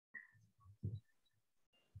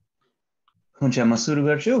हुन्छ म सुरु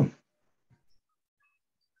गर्छु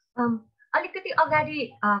अलिकति अगाडि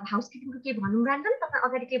हाउसकिपिङको के भन्नु ब्रान्डन तपाई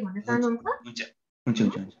अगाडि के भन्न चाहनुहुन्छ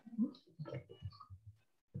हुन्छ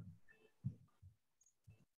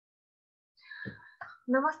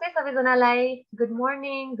Namaste सबैजनालाई good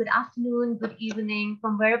morning good afternoon good evening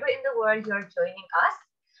from wherever in the world you are joining us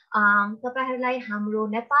तपाईहरुलाई हाम्रो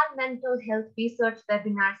Nepal mental health research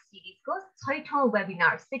webinar सिरिजको 6औं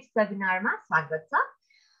webinar 6th वेबिनारमा स्वागत छ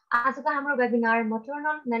आजको हाम्रो webinar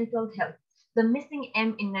maternal mental health the missing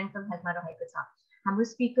M in mental health मा रहेको छ हाम्रो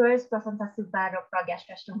स्पिकर्स प्रशंसा सुब्बा र प्रज्ञा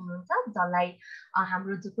श्रेष्ठ हुनुहुन्छ जसलाई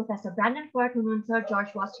हाम्रो जो प्रोफेसर ब्रान्डन फर्ट हुनुहुन्छ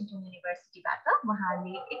जर्ज वाशिंटन युनिभर्सिटीबाट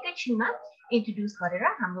उहाँले एकैछिनमा इन्ट्रोड्युस गरेर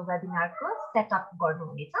हाम्रो वेबिनारको सेटअप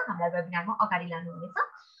गर्नुहुनेछ हामीलाई वेबिनारमा अगाडि लानुहुनेछ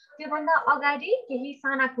त्योभन्दा अगाडि केही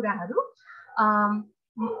साना कुराहरू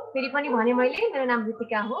फेरि पनि भने मैले मेरो नाम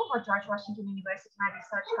ऋतिका हो म जर्ज वाशिंटन युनिभर्सिटीमा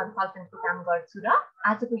रिसर्च कन्सल्टेन्टको काम गर्छु र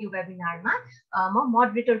आजको यो वेबिनारमा म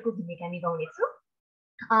मोडरेटरको भूमिका निभाउने छु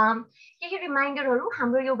केही रिमाइन्डरहरू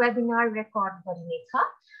हाम्रो यो वेबिनार रेकर्ड गरिनेछ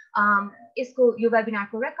यसको यो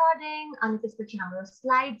वेबिनारको रेकर्डिङ अनि त्यसपछि हाम्रो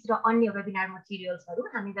स्लाइड्स र अन्य वेबिनार मटेरियल्सहरू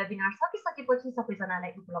हामी वेबिनार सकिसकेपछि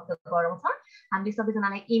सबैजनालाई उपलब्ध गराउँछौं हामीले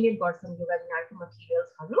सबैजनालाई इमेल गर्छौं यो वेबिनारको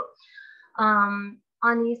मटेरियल्सहरू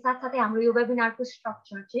अनि साथसाथै हाम्रो यो वेबिनारको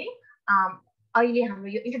स्ट्रक्चर चाहिँ अहिले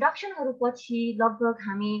हाम्रो यो इन्ट्रोडक्सनहरू पछि लगभग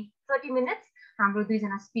हामी 30 मिनेट्स हाम्रो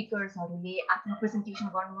दुईजना स्पिकर्सहरूले आफ्नो प्रेजेन्टेसन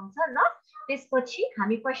गर्नुहुन्छ र त्यसपछि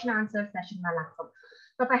हामी क्वेशन आन्सर सेसनमा लाग्छौं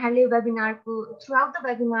तपाईहरुले वेबिनारको थ्रु आउट द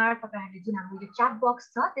वेबिनार तपाईहरुले जुन हाम्रो यो च्याट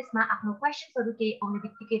बक्स छ त्यसमा आफ्नो क्वेशन्सहरू केही आउने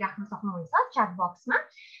बित्तिकै राख्न सक्नुहुन्छ च्याट बक्समा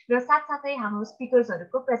र साथसाथै हाम्रो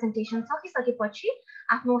स्पिकर्सहरूको प्रेजेन्टेसन सकिसकेपछि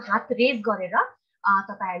आफ्नो हात रेज गरेर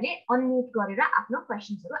तपाईहरुले अनम्युट गरेर आफ्नो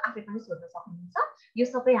क्वेशन्सहरू आफै पनि सोध्न सक्नुहुन्छ यो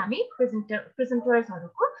सबै हामी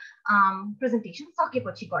प्रेजेन्टर्सहरूको प्रेजेन्टेसन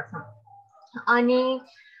सकेपछि गर्छौं अनि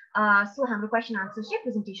सो हाम्रो क्वेशन आन्सर चाहिँ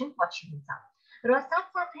प्रेजेन्टेसन पछि हुन्छ र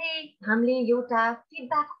साथसाथै हामीले एउटा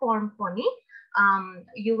फिडब्याक फर्म पनि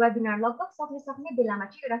यो वेबिनार लगभग सक्ने बेलामा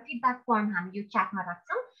चाहिँ एउटा फिडब्याक फर्म हामी यो च्याटमा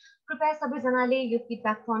राख्छौं कृपया सबैजनाले यो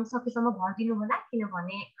फिडब्याक फर्म सकेसम्म भर्दिनु होला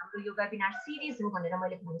किनभने हाम्रो यो वेबिनार सिरिज हो भनेर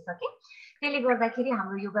मैले भनिसके त्यसले गर्दाखेरि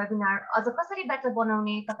हाम्रो यो वेबिनार अझ कसरी बेटर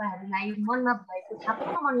बनाउने तपाईहरुलाई मनमा भएको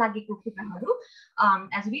थाहा मन लागेको कुराहरू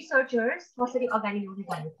एज रिसर्चर्स कसरी अगाडि ल्याउने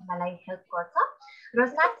भन्ने कुरालाई हेल्प गर्छ र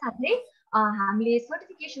साथसाथै हामीले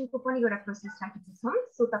सर्टिफिकेसनको पनि एउटा प्रोसेस राखेका छौं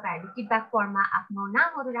सो तपाईहरुले फिडब्याक फर्ममा आफ्नो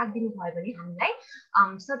नामहरू राखिदिनु भयो भने हामीलाई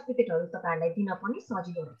सर्टिफिकेटहरू तपाईहरुलाई दिन पनि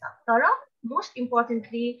सजिलो हुन्छ तर मोस्ट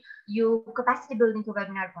इम्पोर्टेन्टली यो क्यापासिटी बिल्डिङको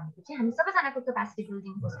वेबिनार भनेको चाहिँ हामी सबैजनाको क्यापासिटी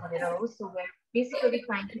बिल्डिङ होस् भनेर हो so we are basically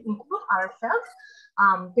trying to improve ourselves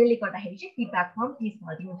त्यसले गर्दाखेरि चाहिँ फिडब्याक फर्म प्लिज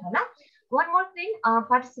भर्दिनु होला one more thing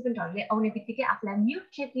पार्टिसिपेन्टहरुले आउने बित्तिकै आफुलाई म्युट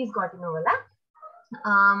चाहिँ प्लिज गरिदिनु होला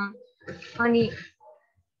अनि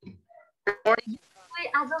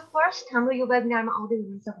आज फर्स्ट हाम्रो यो वेबिनारमा आउँदै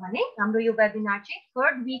हुनुहुन्छ भने हाम्रो यो वेबिनार चाहिँ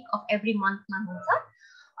 3rd वीक अफ एभ्री मन्थमा हुन्छ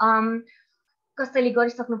कसैले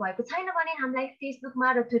गरिसक्नु भएको छैन भने हामीलाई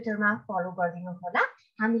फेसबुकमा र ट्विटरमा फलो गरिदिनु होला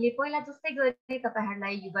हामीले पहिला जस्तै गरी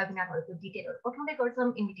तपाईहरुलाई यो वेबिनारहरुको डिटेलहरु पठाउँदै गर्छौं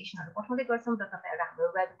इन्भिटेसनहरु पठाउँदै गर्छौं र तपाईहरु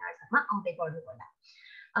हाम्रो वेबिनारहरुमा आउँदै गर्नु होला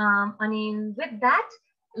अनि विथ दैट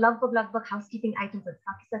लगभग हाउसकीपिङ आइटम्सहरु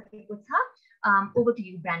सकिसकेको छ over to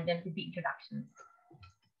you Brandon with the इन्ट्रोडक्सन्स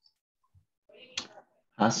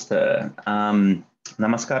हस्त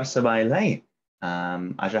नमस्कार सबैलाई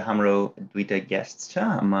आज हाम्रो दुईटा गेस्ट छ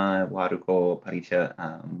म उहाँहरुको परिचय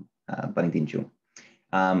भनिदिन्छु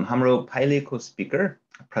हाम्रो पहिलेको speaker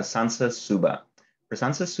Prasansa Subba.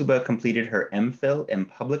 Prasansa Subba completed her MPhil in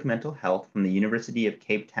Public Mental Health from the University of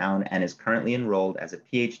Cape Town and is currently enrolled as a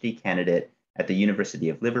PhD candidate at the University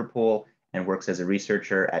of Liverpool and works as a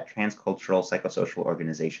researcher at Transcultural Psychosocial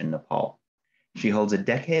Organization, Nepal. She holds a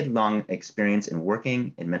decade-long experience in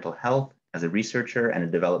working in mental health as a researcher and a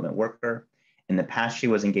development worker. In the past, she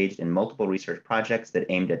was engaged in multiple research projects that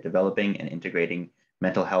aimed at developing and integrating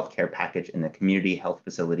mental health care package in the community health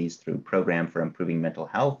facilities through Program for Improving Mental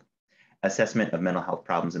Health, assessment of mental health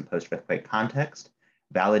problems in post-earthquake context,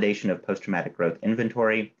 validation of post-traumatic growth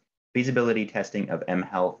inventory, feasibility testing of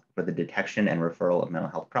mHealth for the detection and referral of mental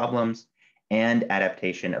health problems, and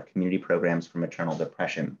adaptation of community programs for maternal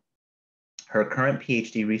depression. Her current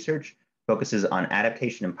PhD research focuses on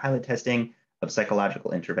adaptation and pilot testing of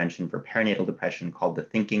psychological intervention for perinatal depression called the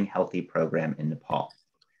Thinking Healthy program in Nepal.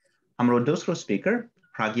 Hamro dosro speaker,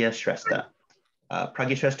 Pragya Shrestha.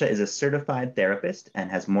 Pragya Shrestha is a certified therapist and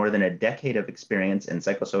has more than a decade of experience in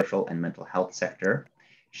psychosocial and mental health sector.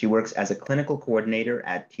 She works as a clinical coordinator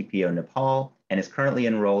at TPO Nepal and is currently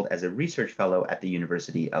enrolled as a research fellow at the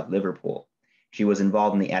University of Liverpool. She was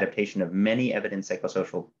involved in the adaptation of many evidence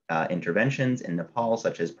psychosocial interventions in Nepal,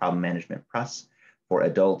 such as problem management plus for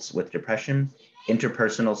adults with depression,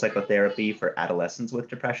 interpersonal psychotherapy for adolescents with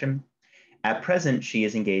depression. At present, she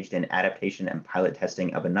is engaged in adaptation and pilot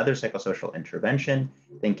testing of another psychosocial intervention,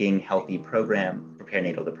 Thinking Healthy Program for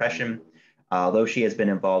Perinatal Depression. Although she has been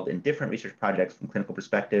involved in different research projects from clinical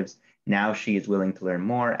perspectives, now she is willing to learn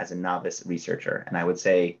more as a novice researcher. And I would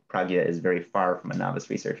say Pragya is very far from a novice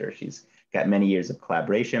researcher. She's got many years of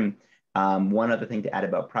collaboration. One other thing to add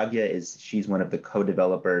about Pragya is she's one of the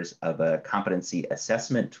co-developers of a competency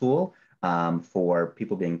assessment tool for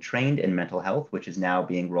people being trained in mental health, which is now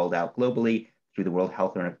being rolled out globally through the World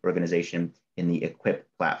Health Organization in the EQUIP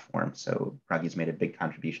platform. So Pragya's made a big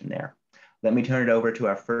contribution there. Let me turn it over to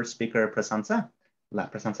our first speaker, Prasansa. La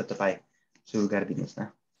Prasansa tapai sugar dinuस्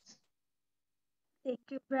न. Thank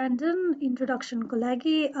you, Brandon. Introduction ko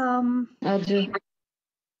लागि.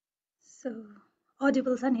 So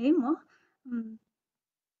audible छ नि है म?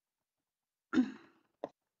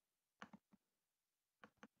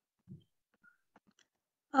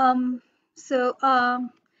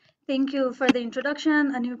 Thank you for the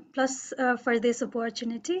introduction and plus for this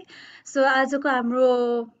opportunity. So आजको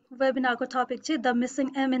हाम्रो वेबिनारको topic चाहिँ the missing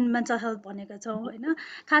am in mental health भनेको छौँ हैन.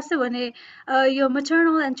 खास चाहिँ भने यो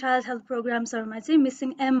मटर्नल एन्ड चाइल्ड हेल्थ प्रोग्राम्सहरुमा चाहिँ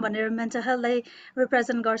मिसिङ एम भनेर मेन्टल हेल्थलाई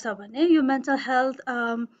रिप्रेजेन्ट गर्छ भने यो मेन्टल हेल्थ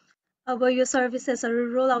अब यो सर्भिसेसहरु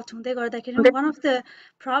रोल आउट हुँदै गर्दाखेरि one of the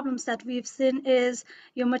problems that we've seen is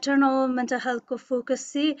यो maternal mental health को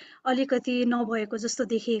फोकस चाहिँ अलिकति नभएको जस्तो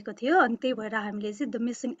देखिएको थियो अनि त्यही भएर हामीले चाहिँ द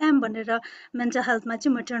मिसिङ एम भनेर मेन्टल हेल्थमा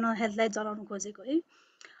चाहिँ maternal हेल्थलाई जलाउन खोजेको है.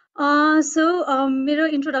 So मेरो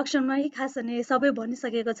इन्ट्रोडक्सनमा ही खास भने सबै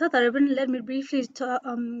भनिसकेको छ तर पनि let me briefly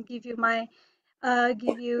give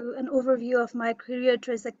you an overview of my career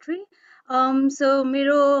trajectory. So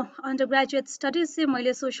मेरो undergraduate studies चाहिँ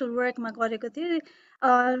मैले social workमा गरेको थिएँ.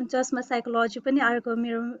 जसमा psychology पनि अर्को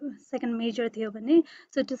मेरो second major थियो भने.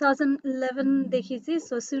 So 2011 देखि चाहिँ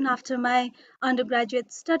so soon after my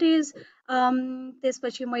undergraduate studies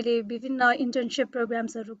त्यसपछि मैले विभिन्न internship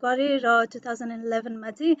programsहरु गरे र 2011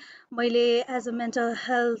 मा चाहिँ मैले as a mental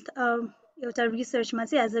health एउटा रिसर्चमा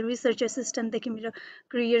चाहिँ एज अ रिसर्च एसिस्टेन्ट देखि मेरो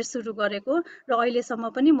करियर सुरु गरेको र अहिलेसम्म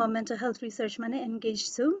पनि म मेन्टल हेल्थ रिसर्चमा नै एन्गेज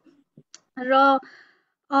छु र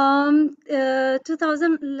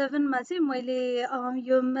 2011 मा चाहिँ मैले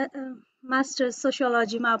यो मास्टर्स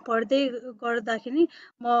सोशियोलोजीमा पढ्दै गर्दाखेरि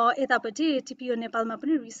म यतापट्टि टिपिओ नेपालमा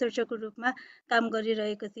पनि रिसर्चरको रूपमा काम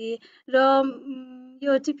गरिरहेको थिएँ र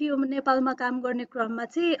यो टिपिओ नेपालमा काम गर्ने क्रममा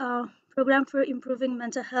चाहिँ programme for improving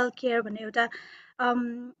mental health care भन्ने एउटा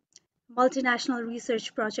multinational research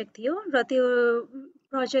project थियो र त्यो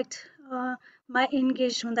project मा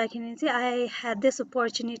engaged हुँदाखेरि चाहिँ I had this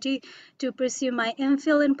opportunity to pursue my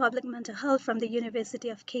MPhil in public mental health from the University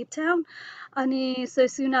of Cape Town अनि so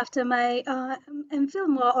soon after my MPhil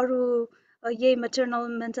म अरु यही maternal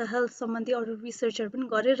mental health सम्बन्धी अरु रिसर्चहरु पनि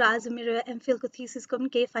गरे र आज मेरो MPhil को thesis को पनि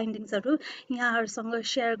केही फाइन्डिङ्सहरु यहाँहरुसँग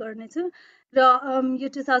शेयर गर्ने छु र यो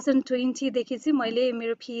 2020 देखि चाहिँ मैले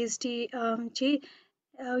मेरो PhD चाहिँ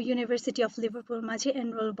University of Liverpool मा चाहिँ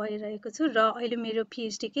एनरोल भइरहेको छु र अहिले मेरो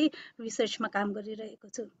PhD कै रिसर्चमा काम गरिरहेको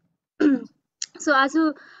छु. सो आज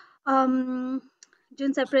जुन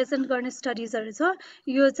चाहिँ प्रेजेन्ट गर्ने स्टडीजहरु छ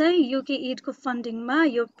यो चाहिँ UK एड को फन्डिङमा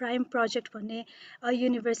यो प्राइम प्रोजेक्ट भन्ने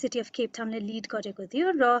युनिभर्सिटी अफ केप टाउनले लिड गरेको थियो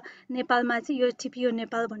र नेपालमा चाहिँ यो टिपिओ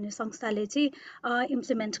नेपाल भन्ने संस्थाले चाहिँ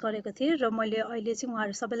इम्प्लिमेन्ट गरेको थियो र मैले अहिले चाहिँ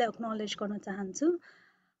उहाँहरु सबैलाई एक्नोलेज गर्न चाहन्छु.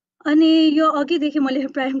 अनि यो अघिदेखि मैले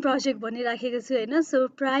प्राइम प्रोजेक्ट भनिराखेको छु हैन. So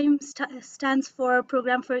prime stands for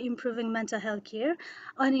programme for improving mental health care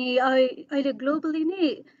अनि अहिले ग्लोबली नै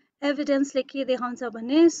एभिडेन्सले के देखाउँछ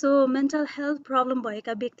भने सो मेन्टल हेल्थ प्रब्लम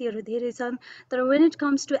भएका व्यक्तिहरु धेरै छन् तर when it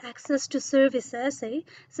comes to access to services है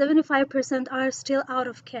 75% are still out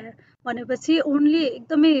of care भनेपछि ओन्ली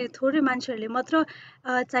एकदमै थोरै मान्छेहरुले मात्र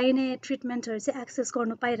चाहिने ट्रिटमेन्टहरु चाहिँ एक्सेस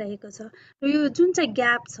गर्न पाइरहेको छ र यो जुन चाहिँ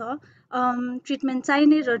ग्याप छ ट्रिटमेन्ट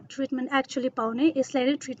चाहिने र ट्रिटमेन्ट एक्चुअली पाउने यसलाई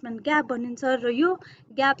नै ट्रिटमेन्ट ग्याप भनिन्छ र यो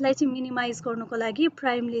ग्यापलाई चाहिँ मिनिमाइज गर्नको लागि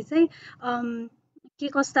प्राइमले चाहिँ के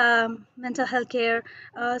कस्ता मेन्टल हेल्थ केयर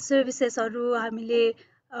सर्भिसेसहरु हामीले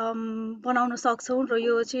बनाउन सक्छौं र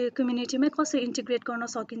यो चाहिँ कम्युनिटीमै कसरी इन्टिग्रेट गर्न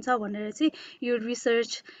सकिन्छ भनेर चाहिँ यो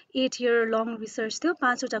रिसर्च 8 इयर लङ रिसर्च थियो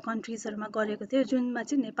 5 वटा कन्ट्रीजहरुमा गरेको थियो जुनमा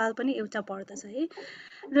चाहिँ नेपाल पनि एउटा पर्दछ है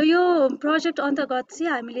र यो प्रोजेक्ट अन्तर्गत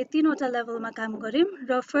चाहिँ हामीले 3 वटा लेभलमा काम गर्यौं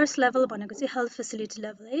र फर्स्ट लेभल भनेको चाहिँ हेल्थ फेसिलिटी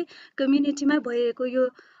लेभल है कम्युनिटीमा भएको यो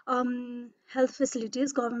हेल्थ फेसिलिटीज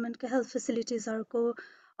गभर्नमेन्टको हेल्थ फेसिलिटीजहरुको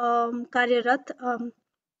कार्यरत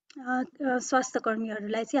स्वास्थ्य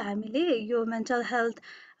कर्मीहरूलाई चाहिँ हामीले यो मेन्टल हेल्थ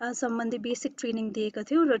सम्बन्धी बेसिक ट्रेनिङ दिएका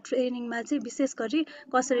थियौँ र ट्रेनिङमा चाहिँ विशेष गरी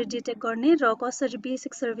कसरी डिटेक्ट गर्ने र कसरी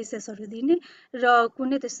बेसिक सर्भिसेसहरू दिने र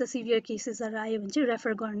कुनै त्यस्तो सिभियर केसेसहरू आयो भने चाहिँ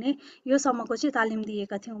रेफर गर्ने यो सम्मको चाहिँ तालिम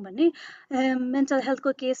दिएका थियौँ भने मेन्टल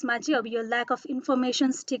हेल्थको केसमा चाहिँ अब यो ल्याक अफ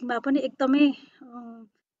इन्फर्मेसन स्टिगमा पनि एकदमै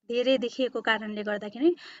धेरै देखिएको कारणले गर्दाखेरि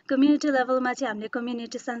कम्युनिटी लेभलमा चाहिँ हामीले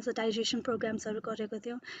कम्युनिटी सेन्सिटाइजेसन प्रोग्राम्सहरू गरेको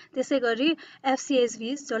थियौँ। त्यसै गरी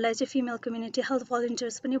FCSVs जसलाई चाहिँ फिमेल कम्युनिटी हेल्थ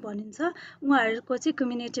भलिन्टियर्स पनि भनिन्छ उहाँहरूको चाहिँ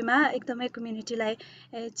कम्युनिटीमा एकदमै कम्युनिटीलाई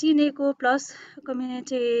चिनेको प्लस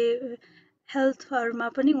कम्युनिटी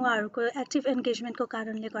हेल्थहरूमा पनि उहाँहरूको एक्टिभ एन्गेजमेन्टको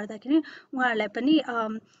कारणले गर्दाखेरि उहाँहरूलाई पनि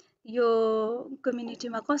यो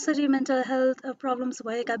कम्युनिटीमा कसरी मेन्टल हेल्थ प्रब्लम्स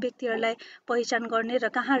भएका व्यक्तिहरूलाई पहिचान गर्ने र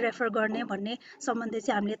कहाँ रेफर गर्ने भन्ने सम्बन्धी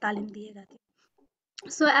चाहिँ हामीले तालिम दिएका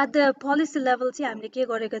थियौँ। So at the policy level चाहिँ हामीले के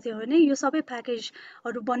गरेका थियौँ भने यो सबै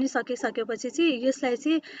प्याकेजहरू बनिसकेपछि चाहिँ यसलाई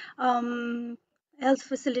चाहिँ हेल्थ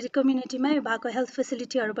फेसिलिटी कम्युनिटीमै भएको हेल्थ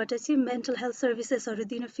फेसिलिटीहरूबाट चाहिँ मेन्टल हेल्थ सर्भिसेसहरू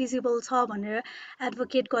दिनु फिजिबल छ भनेर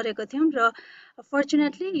एडभोकेट गरेको थियौँ र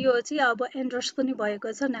फर्चुनेटली यो चाहिँ अब एन्डोर्स पनि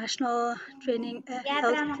भएको छ नेसनल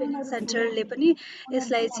हेल्थ ट्रेनिङ सेन्टरले पनि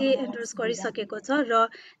यसलाई चाहिँ एन्डोर्स गरिसकेको छ र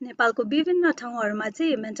नेपालको विभिन्न ठाउँहरूमा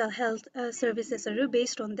चाहिँ mental health सर्भिसेसहरू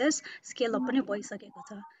based on this scale up पनि भइसकेको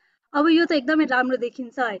छ। अब यो त एकदमै राम्रो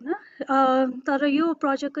देखिन्छ होइन, तर यो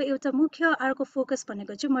प्रोजेक्टको एउटा मुख्य अर्को फोकस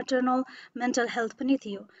भनेको चाहिँ मटर्नल मेन्टल हेल्थ पनि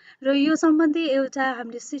थियो र यो सम्बन्धी एउटा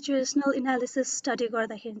हामीले सिचुएसनल एनालिसिस स्टडी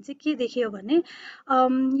गर्दाखेरि चाहिँ के देखियो भने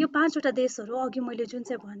यो 5वटा देशहरू अघि मैले जुन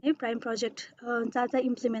चाहिँ भने प्राइम प्रोजेक्ट जहाँ जहाँ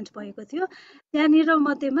इम्प्लिमेन्ट भएको थियो त्यहाँनिर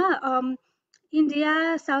मध्येमा इन्डिया,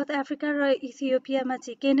 साउथ अफ्रिका र इथियोपियामा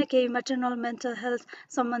चाहिँ केही न केही मटर्नल मेन्टल हेल्थ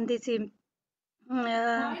सम्बन्धी चाहिँ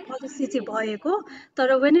पोलिसी चाहिँ भएको,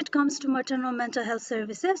 तर when it comes to maternal mental health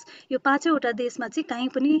services यो 5वटा देशमा चाहिँ कहीँ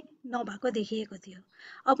पनि नभएको देखिएको थियो।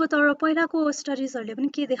 अब तर पहिलाको स्टडिजहरूले पनि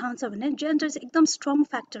के देखाउँछ भने जेन्डर चाहिँ एकदम स्ट्रङ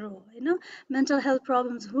फ्याक्टर हो होइन, मेन्टल हेल्थ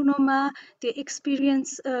प्रब्लम्स हुनुमा त्यो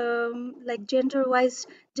एक्सपिरियन्स लाइक जेन्डर वाइज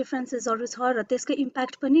डिफ्रेन्सेसहरू छ र त्यसको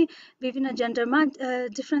इम्प्याक्ट पनि विभिन्न जेन्डरमा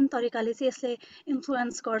डिफ्रेन्ट तरिकाले चाहिँ यसले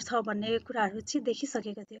इन्फ्लुएन्स गर्छ भन्ने कुराहरू चाहिँ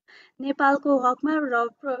देखिसकेको थियो। नेपालको हकमा र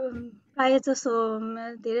प्रायः जसो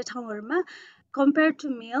धेरै ठाउँहरूमा कम्पेयर टु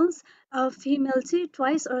मेल्स फिमेल चाहिँ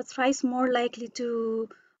twice or thrice more likely to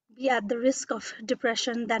be at the risk of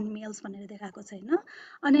depression then males भनेर देखाएको छैन।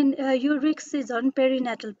 अनि यो रिस्क चाहिँ झन्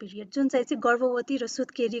पेरिनेटल पिरियड जुन चाहिँ गर्भवती र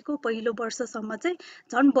सुत्केरीको पहिलो वर्षसम्म चाहिँ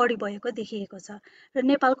झन् बढी भएको देखिएको छ र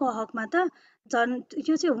नेपालको हकमा त झन्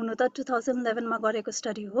यो चाहिँ हुनु त 2011मा गरेको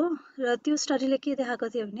स्टडी हो र त्यो स्टडीले के देखाएको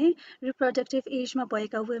थियो भने रिप्रोडक्टिभ एजमा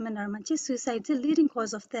भएका वुमेनहरूमा चाहिँ सुसाइड चाहिँ लिडिङ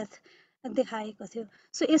कज अफ डेथ देखाएको थियो।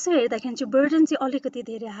 सो यसो हेर्दाखेरि चाहिँ बर्डन चाहिँ अलिकति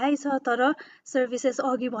धेरै हाई छ तर सर्भिसेस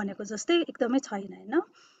अघि भनेको जस्तै एकदमै छैन होइन।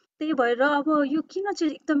 त्यही भएर अब यो किन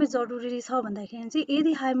चाहिँ एकदमै जरुरी छ भन्दाखेरि चाहिँ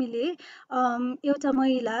यदि हामीले एउटा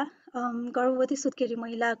महिला गर्भवती सुत्केरी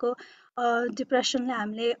महिलाको डिप्रेसनलाई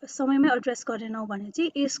हामीले समयमै एड्रेस गरेनौँ भने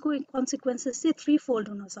चाहिँ यसको कन्सिक्वेन्सेस चाहिँ 3 फोल्ड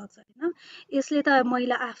हुनसक्छ होइन। यसले त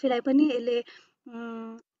महिला आफैलाई पनि यसले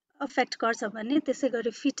अफेक्ट गर्छ भने त्यसै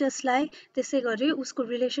गरी फिटसलाई, त्यसै गरी उसको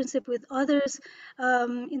relationship with others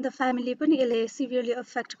in the family पनि यसले सिभियरली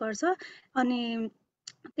अफेक्ट गर्छ। अनि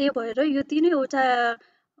त्यही भएर यो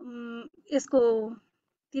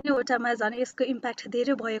तिनैवटामा झन् यसको इम्प्याक्ट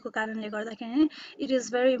धेरै भएको कारणले गर्दाखेरि it is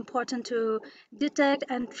very important to detect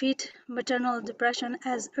and treat maternal depression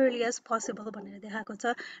as early as possible भनेर देखाएको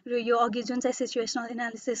छ र यो अघि जुन चाहिँ सिचुएसनल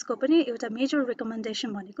एनालिसिसको पनि एउटा मेजर रिकमेन्डेसन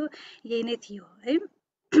भनेको यही नै थियो है।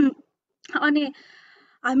 अनि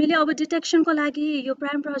हामीले अब डिटेक्सनको लागि यो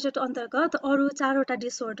प्राइम प्रोजेक्ट अन्तर्गत अरू 4वटा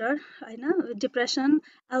डिसअर्डर होइन, depression,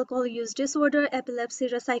 alcohol use disorder, epilepsy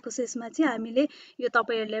र साइकोसिसमा चाहिँ हामीले यो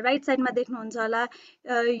तपाईँहरूले राइट साइडमा देख्नुहुन्छ होला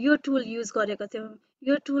यो टुल युज गरेको थियौँ।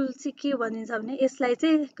 यो टुल चाहिँ के भनिन्छ भने यसलाई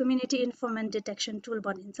चाहिँ कम्युनिटी इन्फर्मेन्ट डिटेक्सन टुल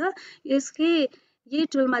भनिन्छ। यही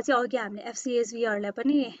टुलमा चाहिँ अघि हामीले FCSVहरूलाई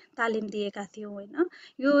पनि तालिम दिएका थियौँ होइन।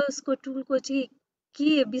 यसको टुलको चाहिँ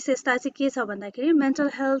के विशेषता चाहिँ के छ भन्दाखेरि मेन्टल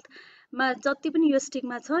हेल्थमा जति पनि यो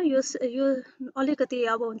स्टिगमा छ यो अलिकति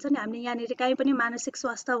अब हुन्छ नि हामीले यहाँनिर कहीँ पनि मानसिक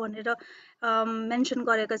स्वास्थ्य भनेर मेन्सन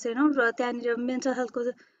गरेका छैनौँ र त्यहाँनिर मेन्टल हेल्थको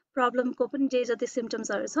प्रब्लमको पनि जे जति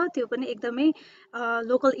सिम्टम्सहरू छ त्यो पनि एकदमै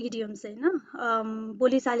लोकल इडियम्स होइन,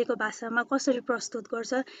 बोलीचालीको भाषामा कसरी प्रस्तुत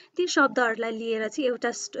गर्छ ती शब्दहरूलाई लिएर चाहिँ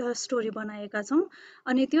एउटा स्टोरी बनाएका छौँ।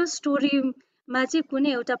 अनि त्यो स्टोरीमा चाहिँ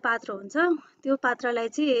कुनै एउटा पात्र हुन्छ, त्यो पात्रलाई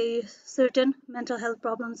चाहिँ सर्टेन मेन्टल हेल्थ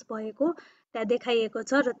प्रब्लम्स भएको त्यहाँ देखाइएको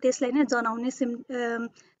छ र त्यसलाई नै जनाउने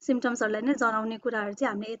सिम्टम्सहरूलाई नै जनाउने कुराहरू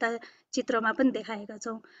चाहिँ हामीले यता चित्रमा पनि देखाएका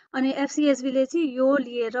छौँ। अनि FCSVले चाहिँ यो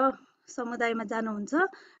लिएर समुदायमा जानुहुन्छ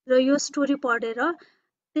र यो स्टोरी पढेर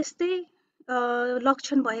त्यस्तै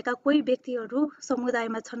लक्षण भएका कोही व्यक्तिहरू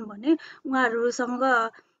समुदायमा छन् भने उहाँहरूसँग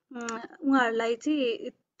उहाँहरूलाई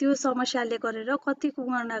चाहिँ त्यो समस्याले गरेर कतिको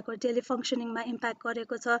उहाँहरूको डेली फङ्सनिङमा इम्प्याक्ट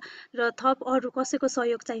गरेको छ र थप अरू कसैको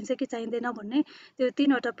सहयोग चाहिन्छ कि चाहिँदैन भन्ने त्यो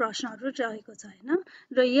 3वटा प्रश्नहरू रहेको छ होइन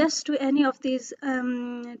र यस to any of these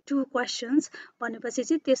 2 questions भनेपछि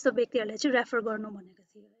चाहिँ त्यस्तो व्यक्तिहरूलाई चाहिँ रेफर गर्नु भनेको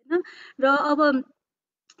थियो होइन र अब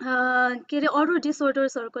के अरे अरू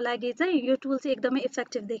डिसअर्डर्सहरूको लागि चाहिँ यो टुल चाहिँ एकदमै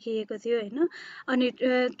इफेक्टिभ देखिएको थियो होइन अनि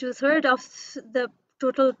 2/3 of the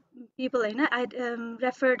total people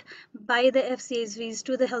referred by the FCSVs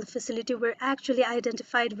to the health facility were actually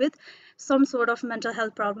identified with some sort of mental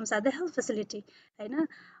health problems at the health facility हैन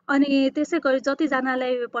अनि त्यसै गरी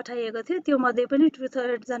जतिजनालाई पठाइएको थियो त्यो मध्ये पनि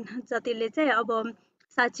 2/3 जना जतिले चाहिँ अब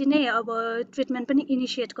साँच्चै नै अब ट्रिटमेन्ट पनि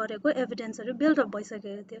इनिसिएट गरेको एभिडेन्सहरू बिल्डअप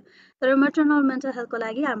भइसकेको थियो तर मटर्नल मेन्टल हेल्थको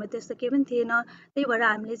लागि हाम्रो त्यस्तो केही पनि थिएन त्यही भएर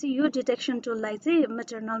हामीले चाहिँ यो डिटेक्सन टुललाई चाहिँ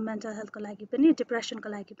मटर्नल मेन्टल हेल्थको लागि पनि डिप्रेसनको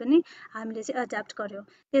लागि पनि हामीले चाहिँ एड्याप्ट गर्यौँ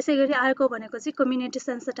त्यसै गरी अर्को भनेको चाहिँ कम्युनिटी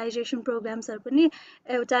सेन्सिटाइजेसन प्रोग्राम्सहरू पनि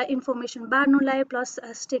एउटा इन्फर्मेसन बाँड्नुलाई प्लस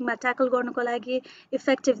स्टिगमा ट्याकल गर्नुको लागि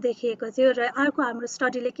इफेक्टिभ देखिएको थियो र अर्को हाम्रो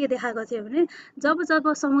स्टडीले के देखाएको थियो भने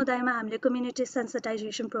जब समुदायमा हामीले कम्युनिटी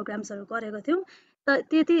सेन्सिटाइजेसन प्रोग्राम्सहरू गरेको थियौँ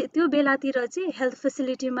त्यो बेलातिर चाहिँ हेल्थ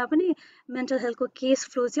फेसिलिटीमा पनि मेन्टल हेल्थको केस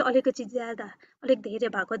फ्लो चाहिँ अलिकति अलिक धेरै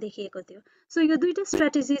भएको देखिएको थियो सो यो दुईटै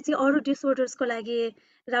स्ट्राटेजी चाहिँ अरू डिसअर्डर्सको लागि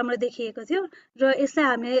राम्रो देखिएको थियो र यसलाई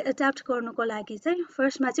हामीले एड्याप्ट गर्नुको लागि चाहिँ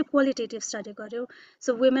फर्स्टमा चाहिँ क्वालिटेटिभ स्टडी गर्यौँ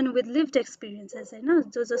so women with lived experiences होइन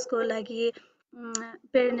जसको लागि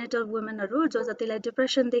पेरिनेटल वुमेनहरू जतिलाई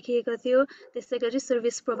डिप्रेसन देखिएको थियो त्यसै गरी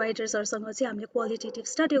सर्भिस प्रोभाइडर्सहरूसँग चाहिँ हामीले क्वालिटेटिभ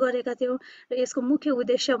स्टडी गरेका थियौँ र यसको मुख्य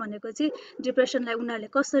उद्देश्य भनेको चाहिँ डिप्रेसनलाई उनीहरूले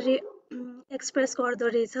कसरी एक्सप्रेस गर्दो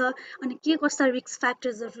रहेछ अनि के कस्ता रिस्क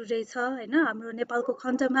फ्याक्टर्सहरू रहेछ होइन हाम्रो नेपालको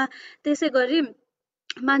खण्डमा त्यसै गरी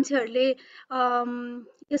मान्छेहरूले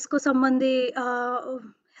यसको सम्बन्धी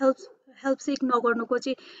हेल्प सिक नगर्नुको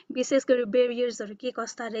चाहिँ विशेष गरी बेरियर्सहरू के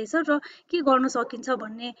कस्ता रहेछ र के गर्न सकिन्छ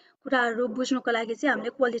भन्ने कुराहरू बुझ्नुको लागि चाहिँ हामीले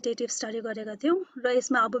क्वालिटेटिभ स्टडी गरेका थियौँ र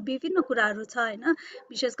यसमा अब विभिन्न कुराहरू छ होइन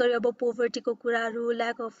विशेष गरी अब पोभर्टीको कुराहरू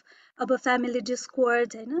ल्याक अफ अब फ्यामिली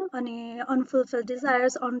डिस्कोर्ड होइन अनि अनफुलफिल्ड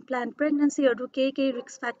डिजायर्स अनप्लान्ड प्रेग्नेन्सीहरू केही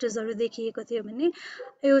रिस्क फ्याक्टर्सहरू देखिएको थियो भने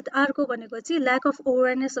अर्को भनेको चाहिँ lack of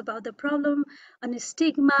awareness about the problem अनि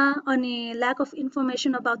स्टिगमा अनि lack of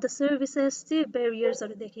information about the services चाहिँ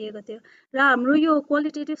बेरियर्सहरू देखिएको थियो र हाम्रो यो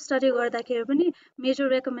क्वालिटेटिभ स्टडी गर्दाखेरि पनि मेजर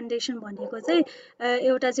रेकमेन्डेसन भनेको चाहिँ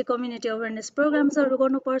एउटा चाहिँ कम्युनिटी अवेरनेस प्रोग्राम्सहरू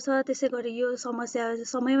गर्नुपर्छ त्यसै गरी यो समस्या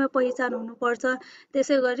समयमा पहिचान हुनुपर्छ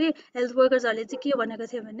त्यसै गरी हेल्थ वर्कर्सहरूले चाहिँ के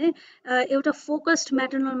भनेको थियो भने एउटा फोकस्ड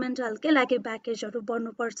म्याटर्नल मेन्टल हेल्थकै लागि प्याकेजहरू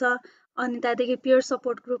बन्नुपर्छ अनि त्यहाँदेखि पियर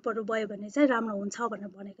सपोर्ट ग्रुपहरू भयो भने चाहिँ राम्रो हुन्छ भनेर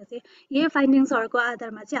भनेको थिएँ यही फाइन्डिङ्सहरूको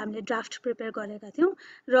आधारमा चाहिँ हामीले ड्राफ्ट प्रिपेयर गरेका थियौँ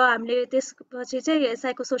र हामीले त्यसपछि चाहिँ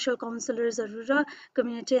साइको सोसियल काउन्सिलर्सहरू र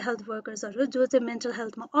कम्युनिटी हेल्थ वर्कर्सहरू जो चाहिँ मेन्टल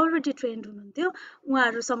हेल्थमा अलरेडी ट्रेन्ड हुनुहुन्थ्यो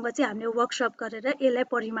उहाँहरूसँग चाहिँ हामीले वर्कसप गरेर यसलाई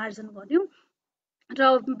परिमार्जन गऱ्यौँ र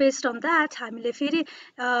बेस्ड अन द्याट हामीले फेरि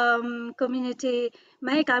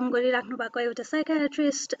कम्युनिटीमै काम गरिराख्नु भएको एउटा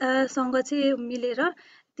साइकाट्रिस्टसँग चाहिँ मिलेर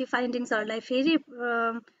ती फाइन्डिङ्सहरूलाई फेरि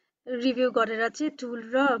रिभ्यू गरेर चाहिँ टुल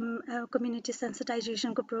र कम्युनिटी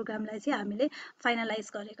सेन्सिटाइजेसनको प्रोग्रामलाई चाहिँ हामीले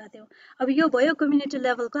फाइनलाइज गरेका थियौँ अब यो भयो कम्युनिटी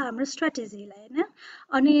लेभलको हाम्रो स्ट्राटेजीलाई होइन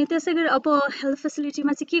अनि त्यसै गरी अब हेल्थ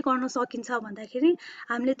फेसिलिटीमा चाहिँ के गर्न सकिन्छ भन्दाखेरि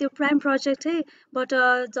हामीले त्यो प्राइम प्रोजेक्ट चाहिँबाट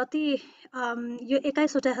जति यो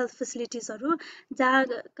 21वटा हेल्थ फेसिलिटिजहरू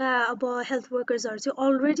जहाँका अब हेल्थ वर्कर्सहरू चाहिँ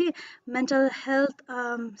already mental health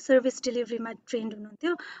service डेलिभरीमा trend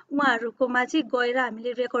हुनुहुन्थ्यो उहाँहरूकोमा चाहिँ गएर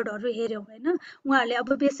हामीले रेकर्डहरू हेऱ्यौँ होइन उहाँहरूले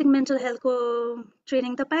अब बेसिक मेन्टल हेल्थको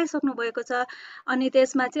ट्रेनिङ त पाइसक्नु भएको छ अनि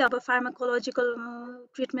त्यसमा चाहिँ अब फार्माकोलोजिकल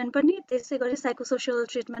ट्रिटमेन्ट पनि त्यसै गरी साइकोसोसियल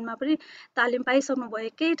ट्रिटमेन्टमा पनि तालिम पाइसक्नु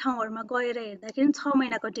भयो केही ठाउँहरूमा गएर हेर्दाखेरि 6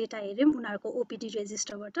 महिनाको डेटा हेऱ्यौँ उनीहरूको ओपिडी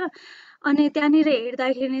रेजिस्टरबाट अनि त्यहाँनिर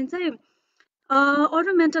हेर्दाखेरि चाहिँ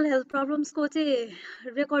अरू मेन्टल हेल्थ प्रब्लम्सको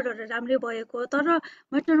चाहिँ रेकर्डहरू राम्रै भएको तर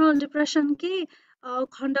मटर्नल डिप्रेसनकै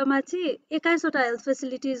खण्डमा चाहिँ 21वटा हेल्थ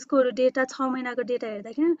फेसिलिटिजको डेटा 6 महिनाको डेटा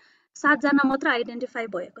हेर्दाखेरि 7 जना मात्र आइडेन्टिफाई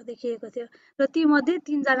भएको देखिएको थियो र तीमध्ये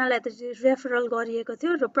 3 जनालाई त रेफरल गरिएको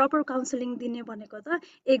थियो र प्रपर काउन्सिलिङ दिने भनेको त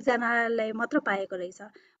 1 जनालाई मात्र पाएको रहेछ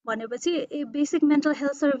भनेपछि बेसिक मेन्टल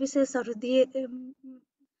हेल्थ सर्भिसेसहरू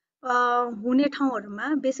हुने ठाउँहरूमा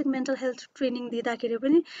बेसिक मेन्टल हेल्थ ट्रेनिङ दिँदाखेरि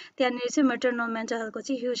पनि त्यहाँनिर चाहिँ मटर्नल मेन्टल हेल्थको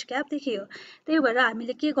चाहिँ ह्युज ग्याप देखियो त्यही भएर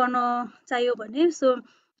हामीले के गर्न चाहियो भने सो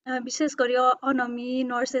विशेष गरी अनमी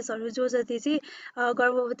नर्सेसहरू जो जति चाहिँ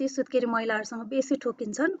गर्भवती सुत्केरी महिलाहरूसँग बेसी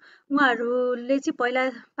ठोकिन्छन् उहाँहरूले चाहिँ पहिला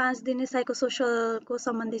 5 दिने साइकोसोसियलको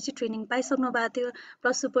सम्बन्धी चाहिँ ट्रेनिङ पाइसक्नु भएको थियो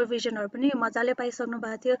प्लस सुपरभिजनहरू पनि मजाले पाइसक्नु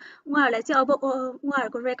भएको थियो उहाँहरूलाई चाहिँ अब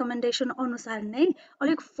उहाँहरूको रेकमेन्डेसन अनुसार नै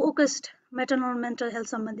अलिक फोकस्ड मेटर्नल मेन्टल हेल्थ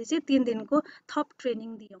सम्बन्धी चाहिँ 3 दिनको थप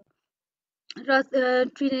ट्रेनिङ दियौँ र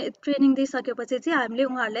ट्रेनिङ दिइसकेपछि चाहिँ हामीले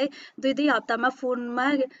उहाँहरूलाई 2 हप्तामा फोनमा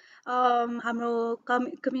हाम्रो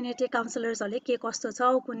कम्युनिटी काउन्सिलर्सहरूले के कस्तो छ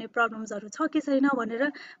कुनै प्रब्लम्सहरू छ कि छैन भनेर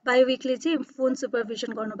बाई विकली चाहिँ फोन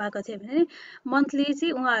सुपरभिजन गर्नुभएको थियो भने मन्थली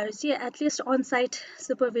चाहिँ उहाँहरू चाहिँ एटलिस्ट अनसाइट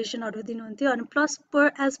सुपरभिजनहरू दिनुहुन्थ्यो अनि plus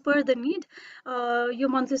as per the need यो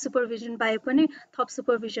मन्थली सुपरभिजन बाहेक पनि थप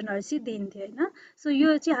सुपरभिजनहरू चाहिँ दिइन्थ्यो होइन सो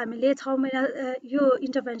यो चाहिँ हामीले 6 महिना यो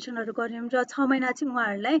इन्टरभेन्सनहरू गऱ्यौँ र 6 महिना चाहिँ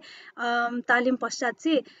उहाँहरूलाई तालिम पश्चात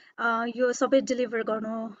चाहिँ यो सबै डेलिभर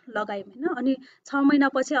गर्नु लगायौँ होइन अनि 6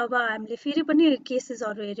 महिनापछि अब हामीले फेरि पनि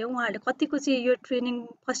केसेसहरू हेऱ्यौँ उहाँहरूले कतिको चाहिँ यो ट्रेनिङ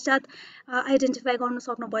पश्चात आइडेन्टिफाई गर्नु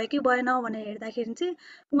सक्नुभयो कि भएन भनेर हेर्दाखेरि चाहिँ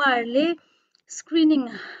उहाँहरूले स्क्रिनिङ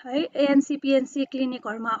है एएनसी पिएनसी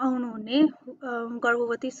क्लिनिकहरूमा आउनुहुने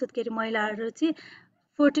गर्भवती सुत्केरी महिलाहरू चाहिँ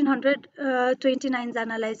 1429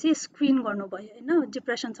 जनालाई चाहिँ स्क्रिन गर्नुभयो होइन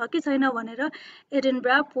डिप्रेसन छ कि छैन भनेर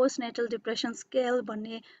Edinburgh post natal depression scale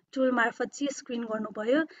भन्ने टुल मार्फत चाहिँ स्क्रिन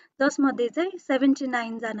गर्नुभयो जसमध्ये चाहिँ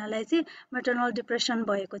 79 जनालाई चाहिँ मेटर्नल डिप्रेसन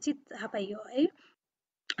भएको चाहिँ थाहा पाइयो है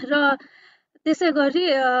र त्यसै गरी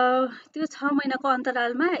त्यो 6 महिनाको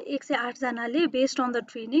अन्तरालमा 108 जनाले बेस्ड अन द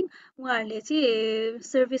ट्रेनिङ उहाँहरूले चाहिँ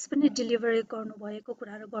सर्भिस पनि डेलिभरी गर्नुभएको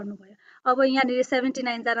कुराहरू गर्नुभयो अब यहाँनिर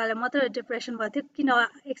 79 जनालाई मात्र डिप्रेसन भएको थियो किन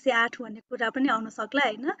 108 भन्ने कुरा पनि आउन सक्ला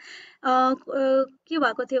होइन के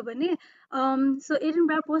भएको थियो भने so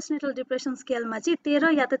Edinburgh post natal depression स्केलमा चाहिँ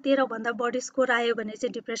 13 या त 13 भन्दा बढी स्कोर आयो भने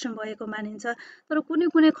चाहिँ डिप्रेसन भएको मानिन्छ तर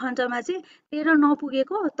कुनै कुनै खण्डमा चाहिँ 13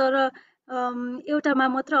 नपुगेको तर एउटामा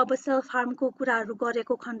मात्र अब सेल्फ हार्मको कुराहरू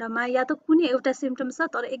गरेको खण्डमा या त कुनै एउटा सिम्पटम्स छ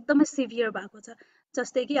तर एकदमै सिभियर भएको छ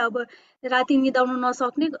जस्तै कि अब राति निदाउनु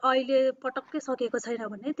नसक्ने अहिले पटक्कै सकेको छैन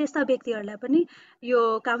भने त्यस्ता व्यक्तिहरूलाई पनि यो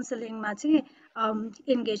काउन्सिलिङमा चाहिँ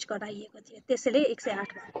इन्गेज गराइएको थियो त्यसैले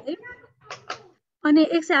 108 भयो है अनि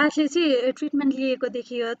 108ले चाहिँ ट्रिटमेन्ट लिएको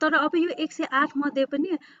देखियो तर अब यो 108 मध्ये पनि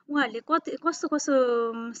उहाँहरूले कस्तो कस्तो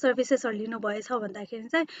सर्भिसेसहरू लिनुभएछ भन्दाखेरि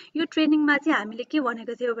चाहिँ यो ट्रेनिङमा चाहिँ हामीले के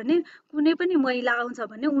भनेको थियो भने कुनै पनि महिला आउँछ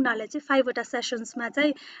भने उनीहरूलाई चाहिँ 5 वटा सेसन्समा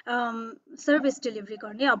चाहिँ सर्भिस डेलिभरी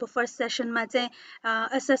गर्ने अब फर्स्ट सेसनमा चाहिँ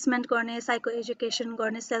असेसमेन्ट गर्ने साइको एजुकेसन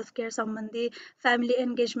गर्ने सेल्फ केयर सम्बन्धी फ्यामिली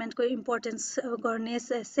एन्गेजमेन्टको इम्पोर्टेन्स गर्ने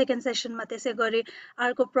सेकेन्ड सेसनमा त्यसै गरी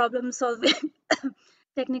अर्को प्रब्लम सल्भिङ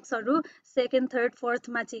टेक्निक्सहरू सेकेन्ड थर्ड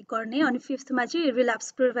फोर्थमा चाहिँ गर्ने अनि फिफ्थमा चाहिँ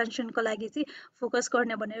रिल्याप्स प्रिभेन्सनको लागि चाहिँ फोकस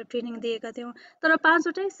गर्ने भनेर ट्रेनिङ दिएका थियौँ तर 5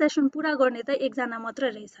 वटै सेसन पुरा गर्ने त एकजना मात्र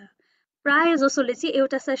रहेछ प्रायः जसोले चाहिँ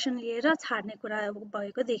एउटा सेसन लिएर छाड्ने कुरा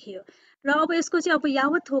भएको देखियो र अब यसको चाहिँ अब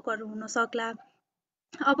यावत थोकहरू हुन सक्ला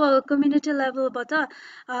अब कम्युनिटी लेभलबाट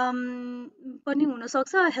पनि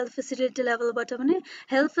हुनसक्छ हेल्थ फेसिलिटी लेभलबाट पनि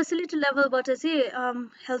हेल्थ फेसिलिटी लेभलबाट चाहिँ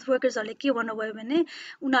हेल्थ वर्कर्सहरूले के भन्नुभयो भने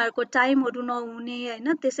उनीहरूको टाइमहरू नहुने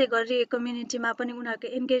होइन त्यसै गरी कम्युनिटीमा पनि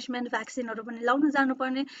उनीहरूको इन्गेजमेन्ट भ्याक्सिनहरू पनि लाउन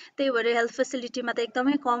जानुपर्ने त्यही भएर हेल्थ फेसिलिटीमा त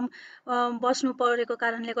एकदमै कम बस्नु परेको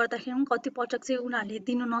कारणले गर्दाखेरि पनि कतिपटक चाहिँ उनीहरूले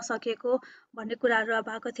दिनु नसकेको भन्ने कुराहरू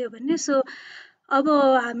भएको थियो भने सो अब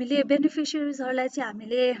हामीले बेनिफिसियरिजहरूलाई चाहिँ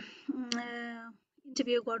हामीले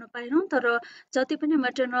इन्टरभ्यू गर्नु पाएनौँ तर जति पनि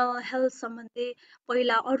मेटर्नल हेल्थ सम्बन्धी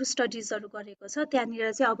पहिला अरू स्टडिजहरू गरेको छ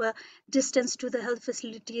त्यहाँनिर चाहिँ अब distance to the health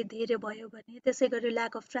facility धेरै भयो भने त्यसै गरी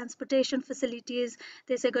ल्याक अफ ट्रान्सपोर्टेसन फेसिलिटिज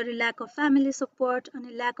त्यसै गरी ल्याक अफ फ्यामिली सपोर्ट अनि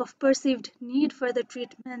lack of पर्सिभ्ड need for the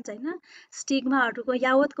treatment होइन स्टिग्माहरूको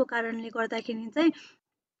यावतको कारणले गर्दाखेरि चाहिँ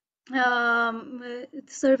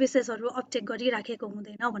सर्भिसेसहरू अपटेक गरिराखेको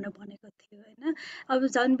हुँदैन भनेर भनेको थियो होइन अब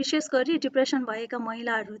झन् विशेष गरी डिप्रेसन भएका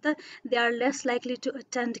महिलाहरू त they are lace likely to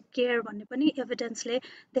attend care भन्ने पनि एभिडेन्सले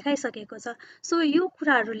देखाइसकेको छ सो यो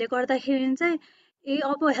कुराहरूले गर्दाखेरि चाहिँ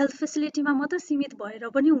अब हेल्थ फेसिलिटीमा मात्र सीमित भएर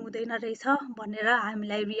पनि हुँदैन रहेछ भनेर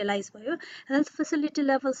हामीलाई रियलाइज भयो हेल्थ फेसिलिटी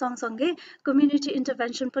लेभल सँगसँगै कम्युनिटी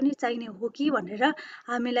इन्टरभेन्सन पनि चाहिने हो कि भनेर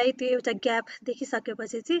हामीलाई त्यो एउटा ग्याप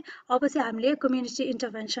देखिसकेपछि चाहिँ अब चाहिँ हामीले कम्युनिटी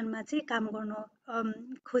इन्टरभेन्सनमा चाहिँ काम गर्नु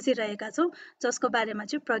खोजिरहेका छौँ जसको बारेमा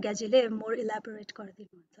चाहिँ प्रज्ञाजीले मोर इलाबोरेट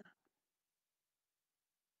गरिदिनुहुन्छ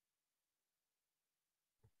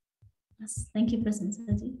थ्याङ्क यू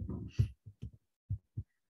प्रशंसाजी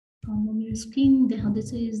मेरो स्क्रिन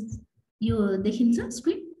देखाउँदैछ यो देखिन्छ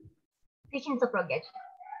स्क्रिन देखिन्छ प्रज्ञाजी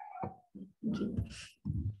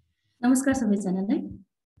नमस्कार सबैजनालाई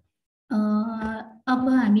अब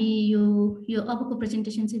हामी यो अबको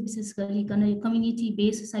प्रेजेन्टेसन चाहिँ विशेष गरिकन कम्युनिटी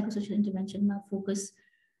बेस्ड साइकोसोसियल इन्टरभेन्सनमा फोकस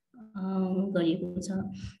गरिएको छ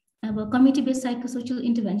अब कम्युनिटी बेस्ड साइकोसोसियल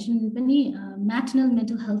इन्टरभेन्सन पनि म्याटर्नल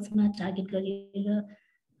मेन्टल हेल्थमा टार्गेट गरेर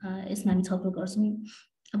यसमा हामी छलफल गर्छौँ।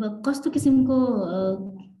 अब कस्तो किसिमको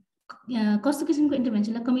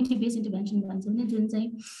इन्टरभेन्सनलाई कम्युनिटी बेस्ड इन्टरभेन्सन भन्छौँ भने जुन चाहिँ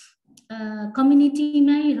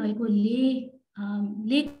कम्युनिटीमै रहेको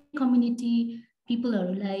ले कम्युनिटी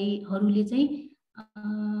पिपलहरूले चाहिँ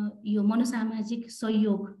यो मनोसामाजिक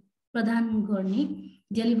सहयोग प्रदान गर्ने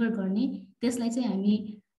डेलिभर गर्ने त्यसलाई चाहिँ हामी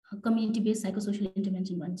कम्युनिटी बेस्ड साइकोसोसियल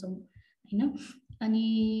इन्टरभेन्सन भन्छौँ हैन। अनि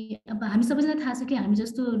अब हामी सबैलाई थाहा छ कि हामी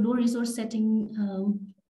जस्तो लो रिसोर्स सेटिङ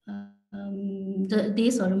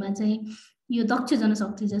देशहरूमा चाहिँ यो दक्ष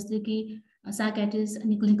जनशक्ति जस्तै कि साइकियाट्रिस्ट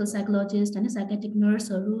अनि क्लिनिकल साइकोलोजिस्ट हैन साइकियाट्रिक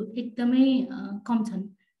नर्सहरू एकदमै कम छन्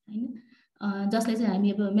हैन, जसलाई चाहिँ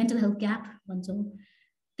हामी अब मेन्टल हेल्थ ग्याप भन्छौँ।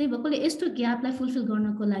 त्यही भएकोले यस्तो ग्यापलाई फुलफिल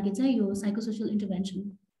गर्नको लागि चाहिँ यो साइकोसोसियल इन्टरभेन्सन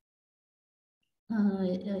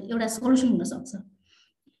एउटा सल्युसन हुन सक्छ।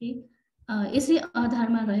 यसै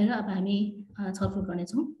आधारमा रहेर अब हामी छलफल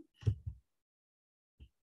गर्नेछौँ।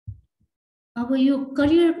 अब यो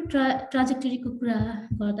करियर ट्राजेक्टरीको कुरा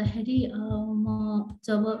गर्दाखेरि म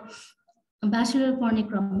जब ब्याचलर पढ्ने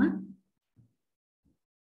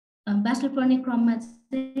क्रममा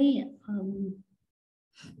चाहिँ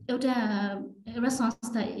एउटा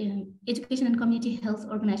संस्था education and community health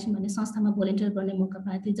organisation भन्ने संस्थामा भोलिन्टियर गर्ने मौका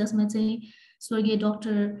पाएको थिएँ, जसमा चाहिँ स्वर्गीय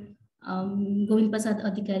डाक्टर गोविन्द प्रसाद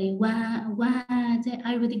अधिकारी उहाँ चाहिँ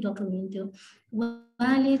आयुर्वेदिक डाक्टर हुनुहुन्थ्यो।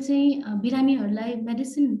 उहाँले चाहिँ बिरामीहरूलाई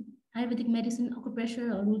आयुर्वेदिक मेडिसिन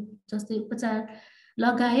अकुप्रेसरहरू जस्तै उपचार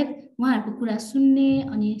लगायत उहाँहरूको कुरा सुन्ने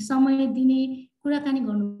अनि समय दिने कुराकानी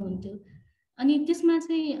गर्नुहुन्थ्यो। अनि त्यसमा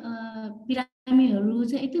चाहिँ बिरामीहरू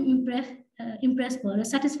चाहिँ एकदम इम्प्रेस भएर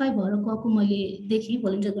सेटिस्फाई भएर गएको मैले देखेँ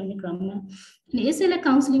भोलिन्टियर गर्ने क्रममा। अनि यसैलाई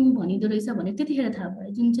काउन्सिलिङ भनिँदो रहेछ भने त्यतिखेर थाहा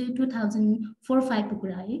भयो, जुन चाहिँ 2004-05 को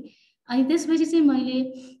कुरा है। अनि त्यसपछि चाहिँ मैले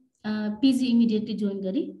पिजी इमिडिएटली जोइन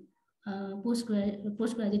गरेँ, post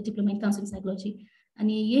graduate diploma in counselling psychology.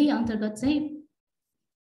 अनि यही अन्तर्गत चाहिँ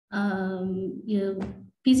यो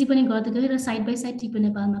पिजी पनि गर्दै गएँ र साइड बाई साइड टिपी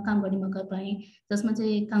नेपालमा काम गर्ने मौका पाएँ, जसमा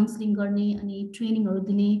चाहिँ काउन्सिलिङ गर्ने अनि ट्रेनिङहरू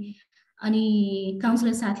दिने अनि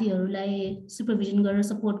काउन्सिलर साथीहरूलाई सुपरभिजन गरेर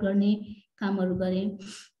सपोर्ट गर्ने कामहरू गरेँ।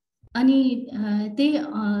 अनि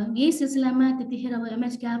यही सिलसिलामा त्यतिखेर अब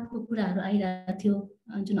एमएच ग्यापको कुराहरू आइरहेको थियो,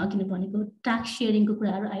 जुन अघि नै भनेको ट्याक्स सेयरिङको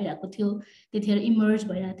कुराहरू आइरहेको थियो, त्यतिखेर इमर्ज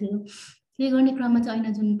भइरहेको थियो। त्यही गर्ने क्रममा चाहिँ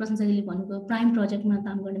अहिले जुन प्रशंसाले भनेको प्राइम प्रोजेक्टमा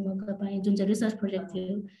काम गर्ने मौका पाएँ, जुन चाहिँ रिसर्च प्रोजेक्ट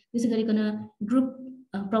थियो। त्यसै गरिकन ग्रुप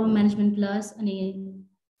प्रब्लम म्यानेजमेन्ट प्लस अनि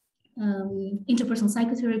इन्टरपर्सनल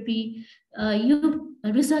साइकोथेरापी यो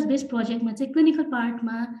रिसर्च बेस्ड प्रोजेक्टमा चाहिँ क्लिनिकल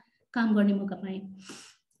पार्टमा काम गर्ने मौका पाएँ।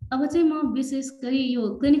 अब चाहिँ म विशेष गरी यो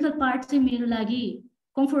क्लिनिकल पार्ट चाहिँ मेरो लागि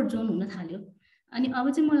कम्फर्ट जोन हुन थाल्यो। अनि अब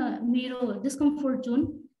चाहिँ म मेरो discomfort John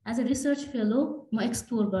as a research fellow म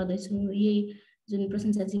एक्सप्लोर गर्दैछु। यही जुन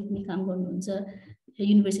प्रशंसाजी पनि काम गर्नुहुन्छ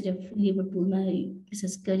युनिभर्सिटी अफ लिभरपुलमा,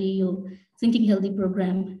 विशेष गरी यो थिङ्किङ हेल्दी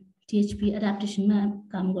प्रोग्राम टिएचपी एडाप्टेसनमा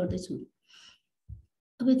काम गर्दैछु।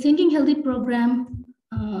 अब थिङ्किङ हेल्दी प्रोग्राम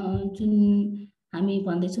जुन हामी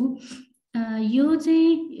भन्दैछौँ, यो चाहिँ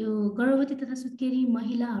यो गर्भवती तथा सुत्केरी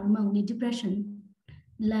महिलाहरूमा हुने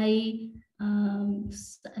डिप्रेसनलाई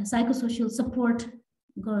साइकोसोसियल सपोर्ट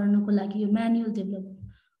गर्नको लागि यो म्यानुअल डेभलप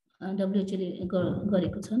WHOले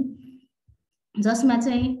गरेको छन्, जसमा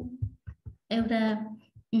चाहिँ एउटा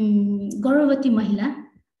गर्भवती महिला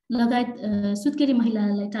लगायत सुत्केरी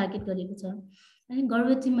महिलालाई टार्गेट गरेको छ। अनि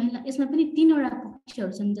गर्भवती महिला यसमा पनि 3वटा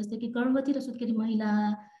पक्षहरू छन्, जस्तै कि गर्भवती र सुत्केरी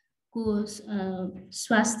महिलाको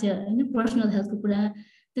स्वास्थ्य हैन पर्सनल हेल्थको कुरा,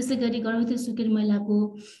 त्यसै गरी गर्भवती सुत्केरी महिलाको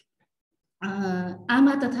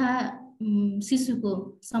आमा तथा शिशुको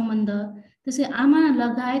सम्बन्ध, त्यसै आमा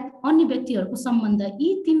लगायत अन्य व्यक्तिहरूको सम्बन्ध, यी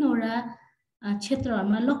 3वटा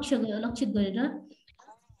क्षेत्रहरूमा लक्षित गरेर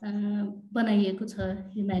बनाइएको छ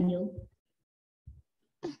यो म्यानुअल।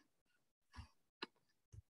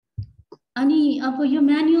 अनि अब यो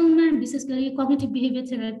म्यानुअलमा विशेष गरी कग्निटिभ बिहेभियर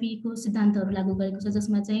थेरापीको सिद्धान्तहरू लागू गरेको छ,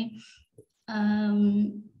 जसमा चाहिँ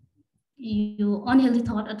यो अनहेल्दी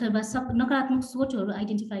थट अथवा नकारात्मक सोचहरू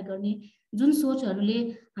आइडेन्टिफाई गर्ने, जुन सोचहरूले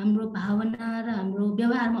हाम्रो भावना र हाम्रो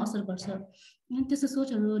व्यवहारमा असर गर्छ, त्यस्तो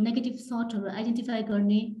सोचहरू नेगेटिभ थटहरू आइडेन्टिफाई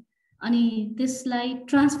गर्ने अनि त्यसलाई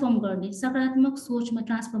ट्रान्सफर्म गर्ने, सकारात्मक सोचमा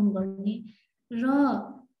ट्रान्सफर्म गर्ने र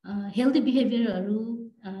हेल्दी बिहेभियरहरू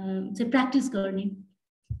चाहिँ प्र्याक्टिस गर्ने।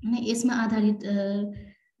 अनि यसमा आधारित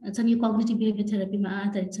छन्, यो कग्निटिभ बिहेभियर थेरापीमा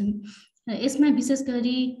आधारित छन्। यसमा विशेष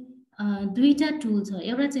गरी 2टा टुल छ।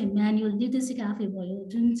 एउटा चाहिँ म्यानुअल निर्देशिका आफै भयो,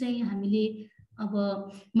 जुन चाहिँ हामीले अब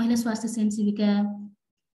महिला स्वास्थ्य स्वयंसेविका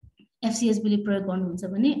FCSBले प्रयोग गर्नुहुन्छ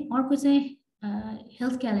भने, अर्को चाहिँ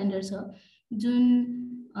हेल्थ क्यालेन्डर छ, जुन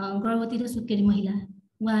गर्भवती र सुत्केरी महिला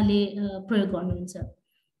उहाँले प्रयोग गर्नुहुन्छ।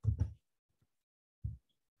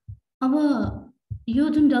 अब यो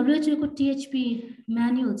जुन WHO को THP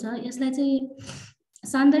म्यानुअल छ यसलाई चाहिँ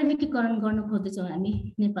सान्दर्भिकीकरण गर्न खोज्दैछौँ हामी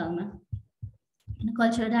नेपालमा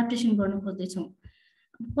कल्चर एडाप्टेसन गर्न खोज्दैछौँ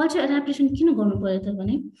कल्चर एडाप्टेसन किन गर्नु पर्यो त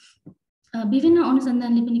भने विभिन्न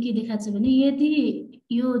अनुसन्धानले पनि के देखाएको छ भने यदि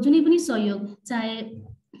यो जुनै पनि सहयोग चाहे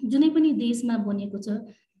जुनै पनि देशमा बनेको छ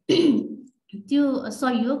त्यो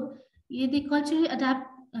सहयोग यदि कल्चरली एडाप्ट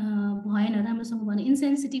भएन राम्रोसँग भने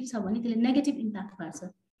इन्सेन्सिटिभ छ भने त्यसले नेगेटिभ इम्प्याक्ट पार्छ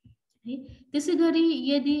है त्यसैगरी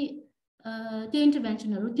यदि त्यो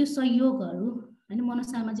इन्टरभेन्सनहरु त्यो सहयोगहरु हैन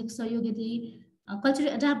मनोसामाजिक सहयोग यदि कल्चरली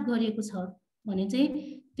एडाप्ट गरिएको छ भने चाहिँ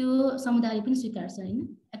त्यो समुदायले पनि स्वीकार्छ हैन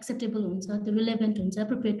एक्सेप्टेबल हुन्छ त्यो रिलेभेन्ट हुन्छ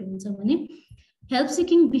एप्रोप्रिएट हुन्छ भने हेल्प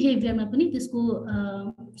सिकिङ बिहेभियरमा पनि त्यसको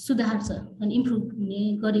सुधार छ अनि इम्प्रुभ हुने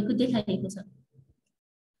गरेको देखाइएको छ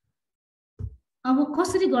अब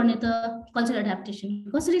कसरी गर्ने त कल्चर एडाप्टेसन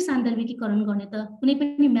कसरी सान्दर्भिकीकरण गर्ने त कुनै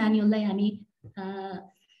पनि म्यानुअललाई हामी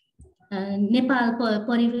नेपाल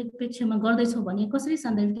परिप्रेक्ष्यमा गर्दैछौँ भने कसरी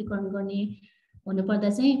सान्दर्भिकीकरण गर्ने भन्नुपर्दा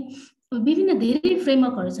चाहिँ विभिन्न धेरै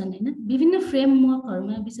फ्रेमवर्कहरु छन् हैन विभिन्न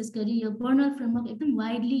फ्रेमवर्कहरुमा विशेष गरी यो बर्नल फ्रेमवर्क एकदम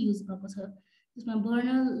वाइडली युज भएको छ त्यसमा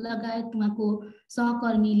बर्नल लगायत उहाँको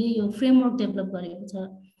सहकर्मीले यो फ्रेमवर्क डेभलप गरेको छ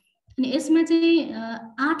अनि यसमा चाहिँ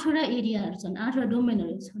 8 वटा एरियाहरु छन् 8 वटा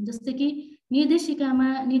डोमेनहरु छन् जस्तै कि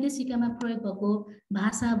निर्देशिकामा प्रयोग भएको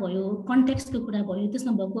भाषा भयो कन्टेक्स्टको कुरा भयो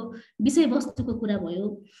त्यसमा भएको विषयवस्तुको कुरा भयो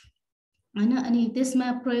हैन अनि त्यसमा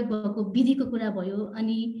प्रयोग भएको विधिको कुरा भयो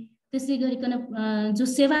अनि त्यसै गरिकन जो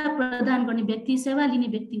सेवा प्रदान गर्ने व्यक्ति सेवा लिने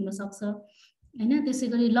व्यक्ति हुन सक्छ हैन त्यसै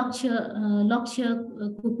गरी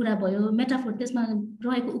लक्ष्यको कुरा भयो मेटाफोर त्यसमा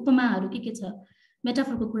रहेको उपमाहरु के छ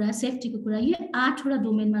मेटाफोरको कुरा सेफ्टीको कुरा यो 8 वटा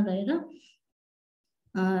डोमेनमा रहेर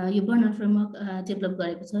यो बर्नल फ्रेमवर्क डेभलप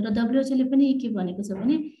गरेको छ र WHO ले पनि के भनेको छ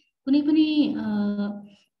भने कुनै पनि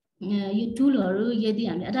यो टुलहरु यदि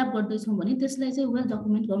हामी एडाप्ट गर्दैछौँ भने त्यसलाई चाहिँ वेल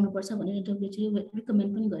डकुमेन्ट गर्नुपर्छ भनेर WHO ले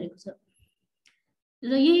रिकमेन्ड पनि गरेको छ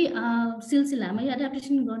र यही सिलसिलामा यो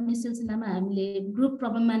एडाप्टेसन गर्ने सिलसिलामा हामीले ग्रुप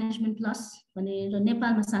प्रब्लम म्यानेजमेन्ट प्लस भनेर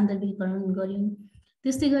नेपालमा सान्दर्भिकीकरण गर्यौं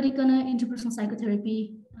त्यस्तै गरिकन इन्टरपर्सनल साइकोथेरापी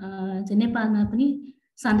चाहिँ नेपालमा पनि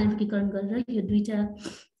सान्दर्भिकीकरण गरेर यो दुईटा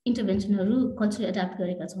इन्टरभेन्सनहरु कल्चर एडाप्ट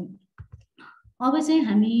गरेका छौं अब चाहिँ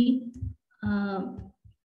हामी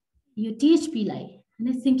यो THP लाई हैन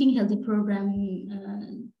थिंकिङ हेल्दी प्रोग्राम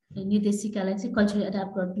निर्देशिकालाई चाहिँ कल्चर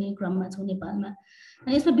एडाप्ट गर्ने क्रममा छौं नेपालमा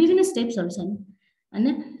अनि यसमा विभिन्न स्टेप्सहरु छन् हैन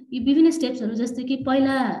यी विभिन्न स्टेप्सहरु जस्तै कि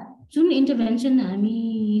पहिला जुन इन्टरभेन्सन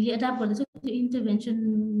हामीले एडाप्ट गर्दैछौं त्यो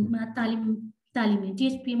इन्टरभेन्सनमा तालिम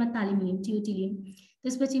THP मा तालिम लियौं TOT लियौं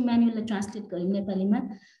त्यसपछि म्यानुअललाई ट्रान्सलेट गर्यौं नेपालीमा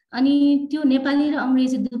अनि त्यो नेपाली र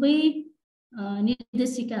अंग्रेजी दुवै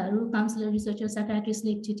निर्देशिकाहरु काउन्सिलर रिसर्चर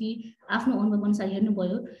साइकियाट्रिस्टले एकचोटी आफ्नो अनुभव अनुसार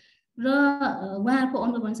हेर्नुभयो र उहाँहरुको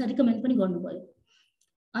अनुभव अनुसार रिकमेन्ड पनि गर्नुभयो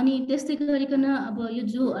अनि त्यस्तै गरिकन अब यो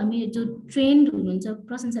जो हामी जो ट्रेन्ड हुनुहुन्छ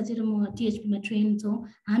प्रशंसा चाहिँ र म THP मा ट्रेन्ड छौं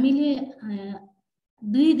हामीले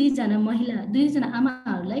दुई जना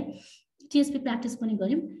आमाहरुलाई THP प्र्याक्टिस पनि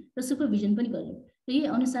गर्यौं र सुपरभिजन पनि गर्यौं र यही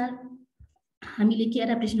अनुसार हामीले के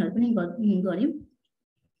एडाप्टेसनहरु पनि गर्यौं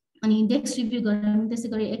अनि डेस्क रिभ्यू गर्यौं त्यसै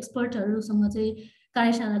गरी एक्सपर्टहरुसँग चाहिँ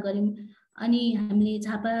कार्यशाला गर्यौं अनि हामीले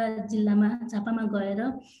झापामा गएर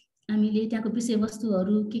हामीले त्यहाँको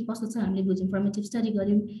विषयवस्तुहरु के कस्तो छ हामीले बुझ्यौं फर्मेटिभ स्टडी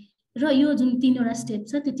गर्यौं र यो जुन 3 वटा स्टेप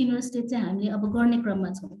छ त्यो 3 वटा स्टेप चाहिँ हामीले अब गर्ने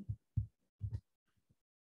क्रममा छौं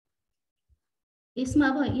यसमा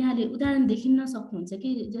अब यहाँले उदाहरण देखिन सक्नुहुन्छ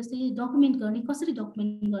कि जस्तै डकुमेन्ट गर्ने कसरी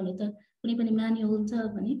डकुमेन्ट गर्ने त कुनै पनि म्यानुअल छ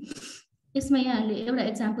भने यसमा यहाँले एउटा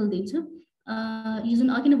एक्जाम्पल दिन्छु यो जुन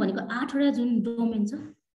अघि नै भनेको 8 वटा जुन डोमेन छ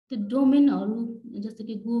त्यो डोमेनहरु जस्तो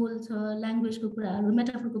कि गोल छ ल्याङ्ग्वेजको कुराहरु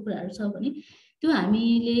मेटाफोरको कुराहरु छ भने त्यो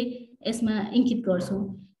हामीले यसमा इंकित गर्छौं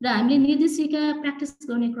र हामीले निर्देशिका प्र्याक्टिस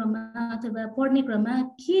गर्ने क्रममा अथवा पढ्ने क्रममा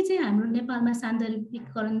के चाहिँ हाम्रो नेपालमा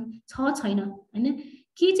सान्दर्भिकीकरण छैन हैन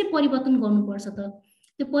के चाहिँ परिवर्तन गर्नुपर्छ त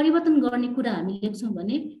त्यो परिवर्तन गर्ने कुरा हामी लेख्छौं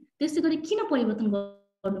भने त्यसैगरी किन परिवर्तन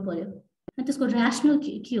गर्नु पर्यो त्यसको र्याशनल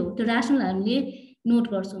के हो त्यो र्याशनल हामीले नोट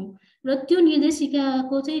गर्छौं र त्यो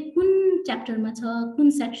निर्देशिकाको चाहिँ कुन च्याप्टरमा छ कुन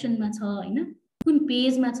सेक्सनमा छ हैन कुन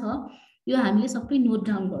पेजमा छ यो हामीले सबै नोट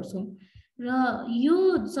डाउन गर्छौं र यो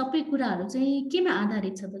सबै कुराहरु चाहिँ केमा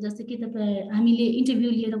आधारित छ त जस्तै कि हामीले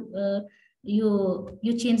इन्टरभ्यु लिएर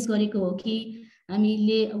यो चेन्ज गरेको हो कि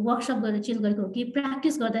हामीले वर्कशप गरेर चेन्ज गरेको हो कि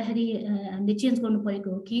प्र्याक्टिस गर्दाखेरि हामीले चेन्ज गर्नु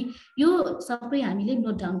परेको हो कि यो सबै हामीले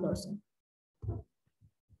नोट डाउन गर्छौं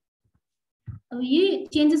अब यही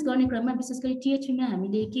चेन्जेस गर्ने क्रममा विशेष गरी THP मा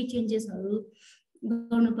हामीले के चेन्जेसहरु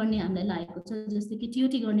गर्नुपर्ने हामीलाई लागेको छ जस्तै कि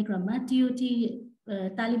TOT गर्ने क्रममा TOT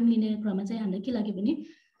तालिम लिने क्रममा चाहिँ हामीलाई के लाग्यो भने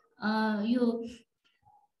यो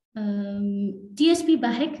THP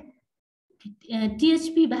बाहेक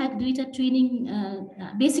टिएचपी बाहेक दुईटा ट्रेनिङ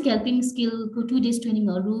बेसिक हेल्पिङ स्किलको 2 days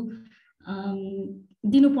ट्रेनिङहरू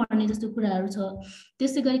दिनुपर्ने जस्तो कुराहरू छ।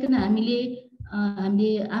 त्यसै गरिकन हामीले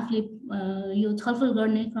आफूले यो छलफल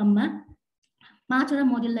गर्ने क्रममा 5वटा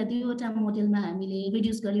मोडेललाई 2वटा मोडेलमा हामीले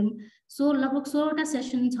रिड्युस गर्यौं। सो लगभग 16वटा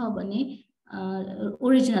सेसन छ भने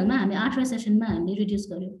ओरिजिनलमा हामी 8वटा सेसनमा हामीले रिड्युस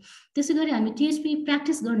गर्यौं। त्यसै गरी हामी टिएचपी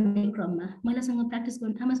प्र्याक्टिस गर्ने क्रममा आमासँग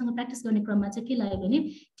प्र्याक्टिस गर्ने क्रममा चाहिँ के लाग्यो भने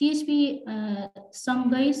टिएचपी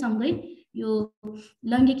सँगै यो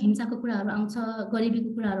लैङ्गिक हिंसाको कुराहरू आउँछ, गरिबीको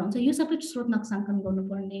कुराहरू आउँछ, यो सबै स्रोत नक्साङ्कन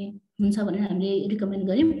गर्नुपर्ने हुन्छ भनेर हामीले रिकमेन्ड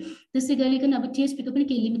गर्यौं। त्यसै गरिकन अब टिएचपीको पनि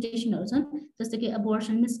केही लिमिटेसनहरू छन्, जस्तै कि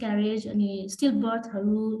अबोर्सन, मिसक्यारेज अनि स्टिल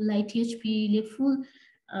बर्थहरूलाई टिएचपीले फुल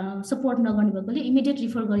सपोर्ट नगर्ने भएकोले इमिडिएट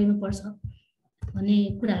रिफर गरिनुपर्छ भन्ने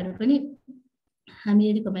कुराहरू पनि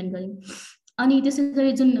हामीले रिकमेन्ड गर्यौं। अनि त्यसै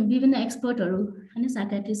गरी जुन विभिन्न एक्सपर्टहरू हैन,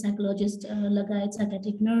 साइकियाट्रिस्ट, साइकोलोजिस्ट लगायत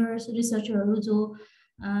साइकियाट्रिक नर्स, रिसर्चरहरू जो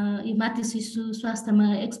यो मातृ शिशु स्वास्थ्यमा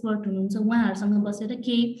एक्सपर्ट हुनुहुन्छ, उहाँहरूसँग बसेर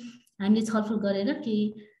केही हामीले छलफल गरेर केही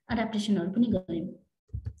एडाप्टेसनहरू पनि गर्यौं।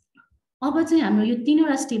 अब चाहिँ हाम्रो यो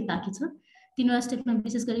 3वटा स्टेप बाँकी छ। 3वटा स्टेपमा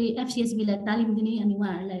विशेष गरी एफसीएसबीलाई तालिम दिने अनि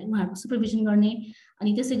उहाँहरूको सुपरभिजन गर्ने, अनि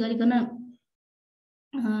त्यसै गरिकन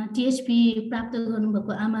टिएचपी प्राप्त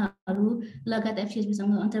गर्नुभएको आमाहरू लगायत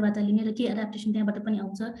एफसीएसबीसँग अन्तर्वार्ता लिने र के एडाप्टेसन त्यहाँबाट पनि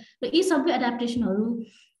आउँछ। र यी सबै एडाप्टेसनहरू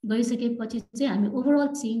गइसकेपछि चाहिँ हामी ओभरअल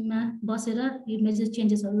टिममा बसेर यो मेजर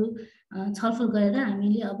चेन्जेसहरू छलफल गरेर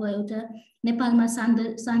हामीले अब एउटा नेपालमा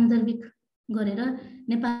सान्दर्भिक गरेर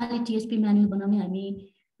नेपाली टिएचपी म्यानुअल बनाउने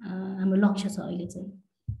हाम्रो लक्ष्य छ अहिले चाहिँ।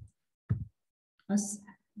 हस्,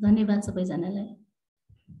 धन्यवाद सबैजनालाई।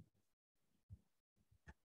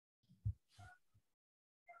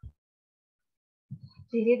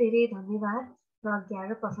 धेरै धन्यवाद प्रज्ञा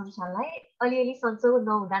र प्रशंसालाई। अलिअलि सन्चो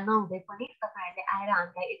नहुँदै पनि तपाईहरुले आएर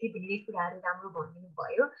हामीलाई यति धेरै कुराहरू राम्रो भनिदिनु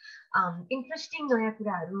भयो, इन्ट्रेस्टिङ नयाँ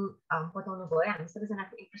कुराहरू बताउनु भयो। हामी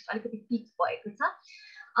सबैजनाको इन्ट्रेस्ट अलिकति पिक भएको छ।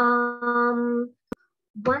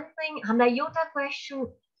 one thing, हामीलाई एउटा क्वेसन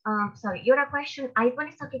आइ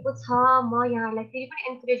पनि सकेको छ। म यहाँलाई फेरि पनि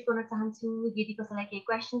एन्करेज गर्न चाहन्छु, यदि कसैलाई केही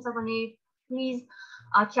क्वेसन छ भने प्लिज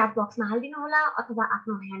च्याट बक्समा हालिदिनु होला अथवा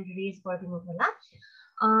आफ्नो ह्यान्ड रेज गरिदिनु होला।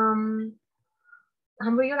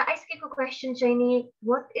 हाम्रो एउटा आइसकेको क्वेसन चाहिँ नि,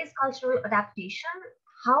 what is cultural adaptation,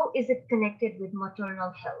 how is it connected with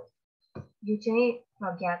maternal health? यो चाहिँ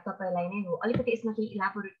प्रज्ञा तपाईलाई नै हो, अलिकति यसमा केही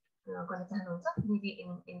इलाबोरेट गर्न चाहनुहुन्छ? maybe in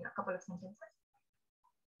a couple of sentences.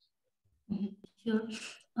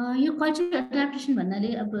 यो कल्चरल एडाप्टेसन भन्नाले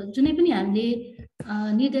अब जुनै पनि हामीले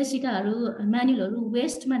निर्देशिकाहरू म्यानुअलहरू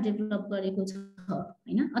वेस्टमा डेभलप गरेको छ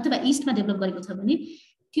हैन, अथवा इस्टमा डेभलप गरेको छ भने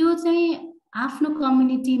त्यो चाहिँ आफ्नो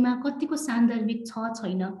कम्युनिटीमा कतिको सान्दर्भिक छ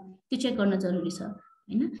छैन त्यो चेक गर्न जरुरी छ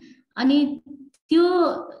हैन। अनि त्यो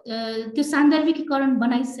सान्दर्भिकीकरण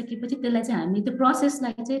बनाइसकेपछि त्यसलाई चाहिँ हामी त्यो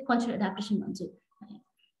प्रोसेसलाई चाहिँ कल्चरल एडाप्टेसन भन्छौँ।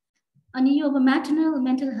 अनि यो अब म्याटर्नल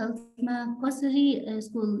मेन्टल हेल्थमा कसरी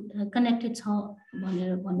यसको कनेक्टेड छ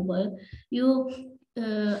भनेर भन्नुभयो। यो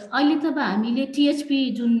अहिले त अब हामीले टिएचपी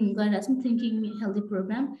जुन गरिरहेको छौँ, थिङ्किङ हेल्दी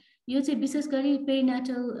प्रोग्राम, यो चाहिँ विशेष गरी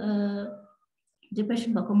पेरिनेटल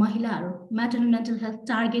डिप्रेसन भएको महिलाहरू म्याटर्नल मेन्टल हेल्थ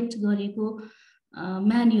टार्गेट गरेको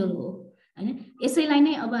म्यानुअल हो हैन। यसैलाई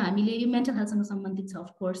नै अब हामीले यो मेन्टल हेल्थसँग सम्बन्धित छ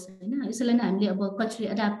अफकोर्स हैन, यसैलाई नै हामीले अब कल्चरली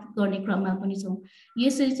एडाप्ट गर्ने क्रममा पनि छौँ।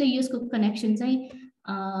 यसरी चाहिँ यसको कनेक्सन चाहिँ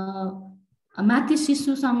मातृ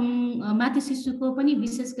शिशुको पनि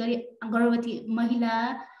विशेष गरी गर्भवती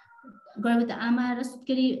आमा र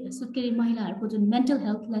सुत्केरी महिलाहरूको जुन मेन्टल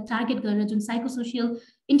हेल्थलाई टार्गेट गरेर जुन साइकोसोसियल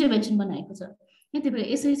इन्टरभेन्सन बनाएको छ, त्यही भएर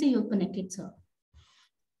यसरी चाहिँ यो कनेक्टेड छ।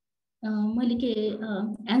 मैले के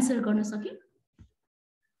एन्सर गर्न सकेँ?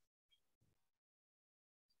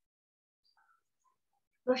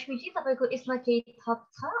 रश्मिजी, तपाईको यसमा केही थप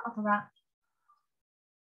छ अथवा?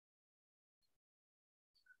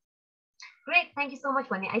 Great, thank you so much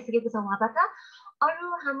भन्ने आइसकेको छ उहाँबाट। अरू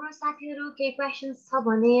हाम्रो साथीहरू केही क्वेसन्स छ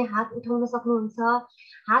भने हात उठाउन सक्नुहुन्छ।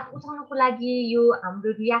 हात उठाउनको लागि यो हाम्रो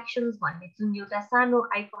रियाक्सन्स भन्ने जुन एउटा सानो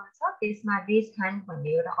आइकन छ त्यसमा रेज ह्यान्ड भन्ने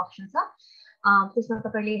एउटा अप्सन छ, त्यसमा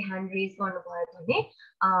तपाईले ह्यान्ड रेज गर्नुभयो भने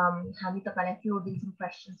हामी तपाईलाई फ्लोर दिन्छौँ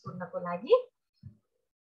क्वेसन सोध्नको लागि।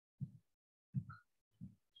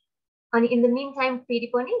 अनि इन द मिन टाइम फेरि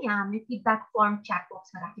पनि यहाँ हामीले फिडब्याक फर्म च्याट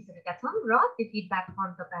बक्समा राखिसकेका छौँ र त्यो फिडब्याक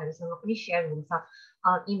फर्म तपाईहरुसँग पनि शेयर हुन्छ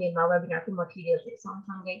इमेलमा वेबिनारको मटेरियल्सहरु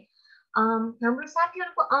सँगसँगै। हाम्रो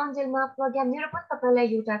साथीहरुको अन्जेलमा प्रज्ञा, मेरो पनि तपाईलाई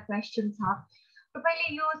एउटा क्वेसन छ। तपाईले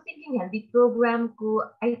यो थिङ्किङ हेल्दी प्रोग्रामको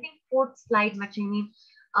आई थिंक 4th स्लाइडमा चाहिँ नि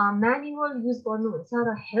म्यानुअल युज गर्नुहुन्छ र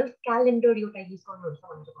हेल्थ क्यालेन्डर एउटा युज गर्नुहुन्छ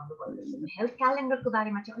भनेर भन्नुभयो। हेल्थ क्यालेन्डरको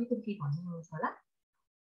बारेमा चाहिँ अलिकति केही भनिदिनुहुन्छ होला?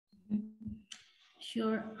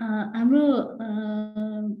 स्योर। हाम्रो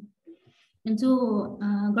जो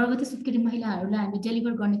गर्भवती सुत्केरी महिलाहरूलाई हामी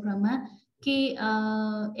डेलिभर गर्ने क्रममा के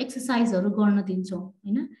एक्सर्साइजहरू गर्न दिन्छौँ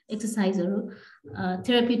हैन एक्सर्साइजहरू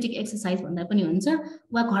थेराप्युटिक एक्सर्साइज भन्दा पनि हुन्छ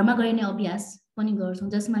वा घरमा गरिने अभ्यास पनि गर्छौँ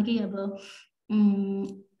जसमा कि अब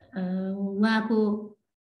उहाँको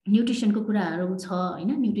न्युट्रिसनको कुराहरू छ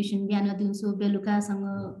हैन न्युट्रिसन बिहान दिउँसो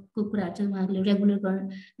बेलुकासँगको कुराहरू चाहिँ उहाँहरूले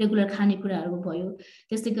रेगुलर खाने कुराहरू भयो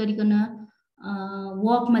त्यस्तै गरिकन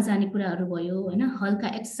वकमा जाने कुराहरू भयो हैन हल्का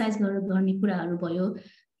एक्सर्साइज गर्ने कुराहरू भयो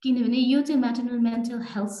किनभने यो चाहिँ म्याटर्नल मेन्टल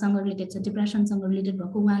हेल्थसँग रिलेटेड छ डिप्रेसनसँग रिलेटेड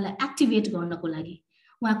भएको उहाँलाई एक्टिभेट गर्नको लागि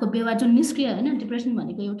उहाँको व्यवहार जुन निष्क्रिय हैन डिप्रेसन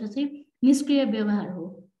भनेको एउटा चाहिँ निष्क्रिय व्यवहार हो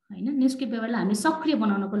हैन निष्क्रिय व्यवहारलाई हामीले सक्रिय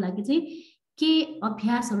बनाउनको लागि चाहिँ के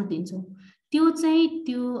अभ्यासहरू दिन्छौँ त्यो चाहिँ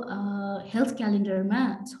त्यो हेल्थ क्यालेन्डरमा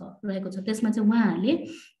रहेको छ त्यसमा चाहिँ उहाँहरूले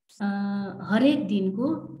हरेक दिनको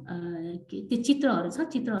त्यो चित्रहरू छ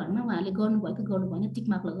चित्रहरूमा उहाँहरूले गर्नुभएको गर्नु भएन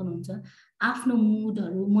टिकमार्क लगाउनुहुन्छ आफ्नो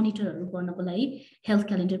मुडहरू मोनिटरहरू गर्नको लागि हेल्थ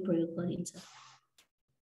क्यालेन्डर प्रयोग गरिन्छ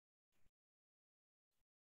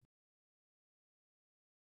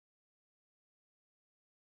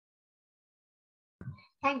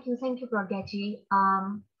Thank you, Pragya ji.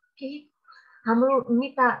 हाम्रो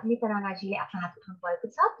मिता राणाजीले आफ्नो हात उठाउनु भएको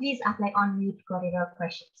छ प्लिज आफूलाई अनम्युट गरेर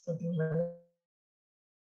क्वेशन्स सोध्नुहोला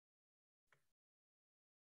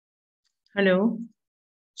हेलो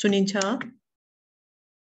सुनिन्छ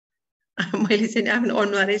मैले चाहिँ आफ्नो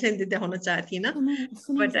अनुहारै चाहिँ देखाउन चाहेथिन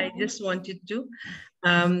but I just wanted to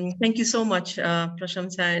thank you so much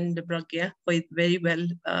Prasansa and Pragya for it very well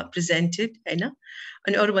presented हैन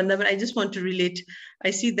अनि अरु भन्दा पनि I just want to relate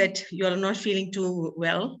I see that you are not feeling too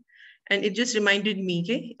well and it just reminded me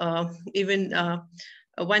even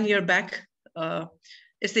 1 year back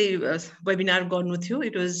यस्तै webinar गर्नु थियो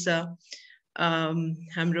it was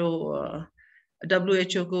हाम्रो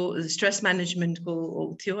WHO को stress management को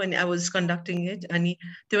थियो अनि I was conducting it अनि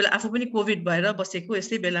त्यो बेला आफू पनि कोभिड भएर बसेको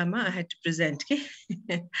यस्तै बेलामा I had to present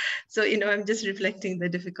so I'm just reflecting the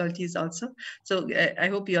difficulties also so I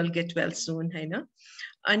hope you all get well soon हैन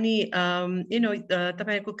अनि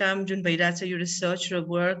तपाईको काम जुन भइराछ यो रिसर्च र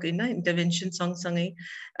वर्क इन्टरभेन्सन सँगसँगै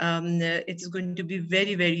it is going to be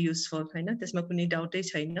very very useful हैन त्यसमा कुनै डाउटै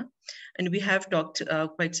छैन and we have talked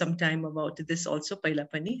quite some time about this also पहिला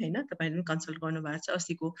पनि हैन तपाईहरुले कन्सल्ट गर्नु भएको छ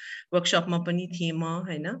अस्तिको वर्कशपमा पनि थिए म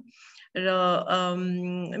हैन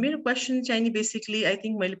र मेरो क्वेशन चाहिँ नि बेसिकली आई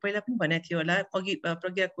थिंक मैले पहिला पनि भनेको थिए होला अघि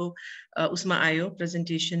प्रज्ञाको उसमा आयो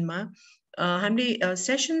प्रेजेन्टेसनमा हामीले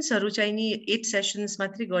सेसन्सहरु चाहिँ नि 8 सेसन्स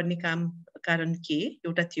मात्रै गर्ने कारण के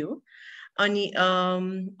एउटा थियो अनि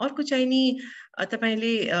अर्को चाहिँ नि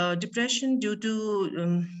तपाईले डिप्रेसन ड्यू टु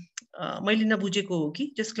मैले नबुझेको हो कि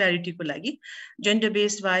जस्ट क्ल्यारिटीको लागि जेन्डर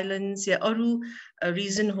बेस्ड भायोलेन्स या अरु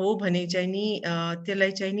रिजन हो भने चाहिँ नि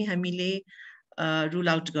त्यसलाई चाहिँ नि हामीले रूल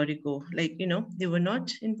आउट गरेको like they were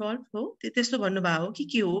not involve हो त्यस्तो भन्नुभएको हो कि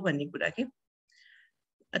के हो भन्ने कुरा के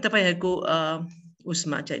तपाईहरुको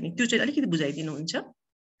उसमा चाहिँ नि त्यो चाहिँ अलिकति बुझाइदिनुहुन्छ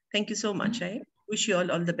थ्यांक यू सो मच है wish you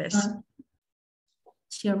all the best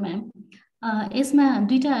sure ma'am यसमा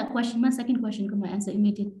दुईटा क्वेशनमा सेकेन्ड क्वेशनको म आन्सर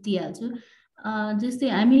इमिडिएट दिइहाल्छु जस्तै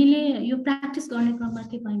हामीले यो प्र्याक्टिस गर्ने क्रममा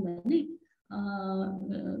के पायौँ भने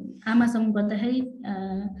आमासँग गर्दाखेरि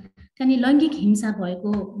त्यहाँ लैङ्गिक हिंसा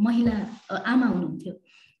भएको महिला आमा हुनुहुन्थ्यो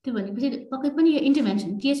त्यो भनेपछि पक्कै पनि यो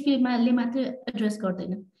इन्टरभेन्सन टिएचपीले मात्रै एड्रेस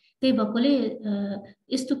गर्दैन त्यही भएकोले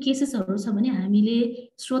यस्तो केसेसहरू छ भने हामीले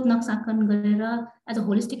स्रोत नक्साङ्कन गरेर एज अ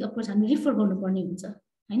होलिस्टिक अप्रोच हामी रिफर गर्नुपर्ने हुन्छ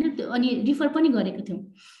हैन अनि रिफर पनि गरेको थियौँ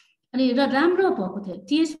अनि र राम्रो भएको थियो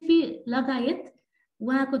टिएचपी लगायत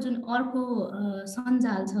उहाँको जुन अर्को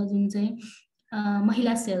सञ्जाल छ जुन चाहिँ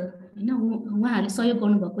महिला सेल हैन उहाँहरूले सहयोग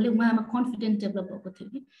गर्नुभएकोले उहाँमा कन्फिडेन्स डेभलप भएको थियो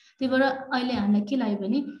कि त्यही भएर अहिले हामीलाई के लाग्यो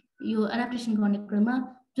भने यो एडाप्टेसन गर्ने क्रममा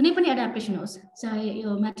जुनै पनि एडाप्टेसन होस् चाहे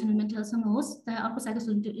यो म्याटर्नल मेन्टल हेल्थसँग होस् चाहे अर्को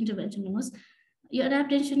साइकोसोसियल इन्टरभेन्सन होस् यो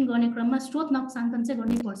एडाप्टेसन गर्ने क्रममा स्रोत नक्साङ्कन चाहिँ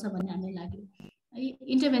गर्नुपर्छ भन्ने हामीलाई लाग्यो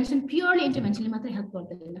इन्टरभेन्सन प्योरली इन्टरभेन्सनले मात्रै हेल्प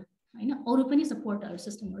गर्दैन हैन अरु पनि सपोर्टहरु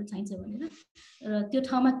सिस्टमहरु चाहिन्छ भनेर र त्यो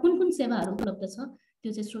ठाउँमा कुन कुन सेवाहरु उपलब्ध छ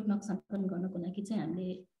त्यो चाहिँ स्रोत नक्साङ्कन गर्नको लागि चाहिँ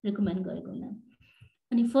हामीले रिकमेन्ड गरेको होला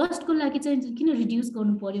अनि फर्स्टको लागि चाहिँ किन रिड्युस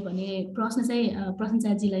गर्नु पर्यो भने प्रश्न चाहिँ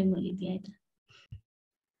प्रशंसाजीलाई मैले दिएँ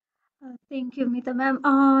Thank you, Mita ma'am.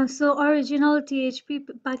 So original THP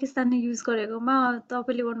पाकिस्तानले use गरेकोमा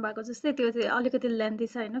तपाईले भन्नुभएको जस्तै त्यो चाहिँ अलिकति लेन्थी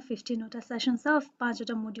छ हैन 15 वटा सेसन छ 5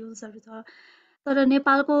 वटा मोड्युल्सहरु छ तर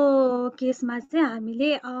नेपालको केसमा चाहिँ हामीले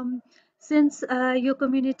सिन्स यो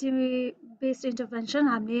कम्युनिटी बेस्ड इन्टरभेन्सन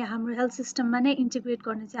हामीले हाम्रो हेल्थ सिस्टममा नै इन्टिग्रेट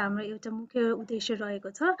गर्ने चाहिँ हाम्रो एउटा मुख्य उद्देश्य रहेको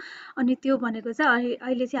छ। अनि त्यो भनेको चाहिँ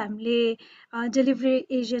अहिले चाहिँ हामीले डेलिभरी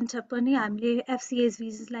एजेन्ट पनि हामीले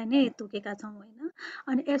एफसिएसभिजलाई नै तोकेका छौँ होइन।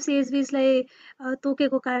 अनि एफसिएसभिजलाई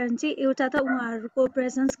तोकेको कारण चाहिँ एउटा त उहाँहरूको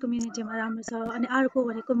प्रेजेन्स कम्युनिटीमा राम्रो छ, अनि अर्को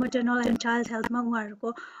भनेको मटर्नल एन्ड चाइल्ड हेल्थमा उहाँहरूको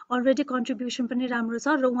अलरेडी कन्ट्रिब्युसन पनि राम्रो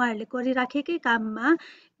छ र उहाँहरूले गरिराखेकै काममा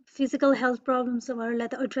फिजिकल हेल्थ प्रब्लम्सहरूलाई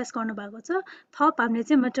त एड्रेस गर्नुभएको छ। थप हामीले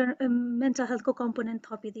चाहिँ मेन्टल हेल्थको कम्पोनेन्ट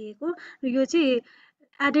थपिदिएको र यो चाहिँ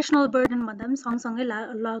एडिसनल बर्डन भन्दा पनि सँगसँगै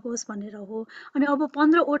लागोस् भनेर हो। अनि अब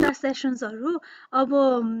 15वटा सेसन्सहरू अब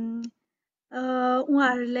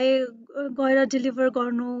उहाँहरूलाई गएर डेलिभर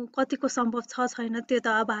गर्नु कतिको सम्भव छ छैन त्यो त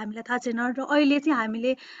अब हामीलाई थाहा छैन। र अहिले चाहिँ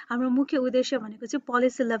हामीले हाम्रो मुख्य उद्देश्य भनेको चाहिँ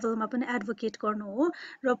पोलिसी लेभलमा पनि एडभोकेट गर्नु हो।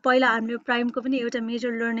 र पहिला हामीले प्राइमको पनि एउटा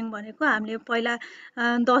मेजर लर्निङ भनेको हामीले पहिला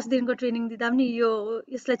 10 दिनको ट्रेनिङ दिँदा पनि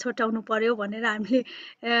यसलाई छुट्याउनु पर्यो भनेर हामीले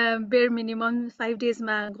बेयर मिनिमम 5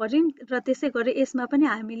 डेजमा गऱ्यौँ। र त्यसै गरी यसमा पनि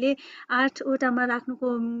हामीले 8वटामा राख्नुको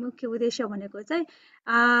मुख्य उद्देश्य भनेको चाहिँ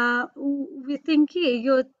वी थिङ्क कि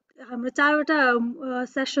यो हाम्रो 4वटा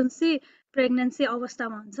सेसन चाहिँ प्रेग्नेन्सी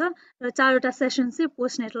अवस्थामा हुन्छ र 4वटा सेसन चाहिँ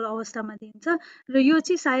पोस्टनेटल अवस्थामा दिन्छ। र यो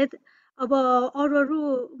चाहिँ सायद अब अरू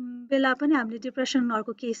बेला पनि हामीले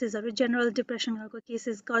डिप्रेसनहरूको केसेसहरू जेनरल डिप्रेसनहरूको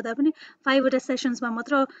केसेस गर्दा पनि 5वटा सेसन्समा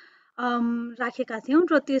मात्र राखेका थियौँ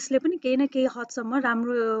र त्यसले पनि केही न केही हदसम्म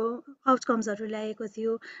राम्रो आउटकम्सहरू ल्याएको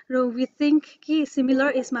थियो। र वी थिङ्क कि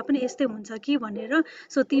सिमिलर यसमा पनि यस्तै हुन्छ कि भनेर।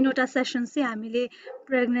 सो 3वटा सेसन्स चाहिँ हामीले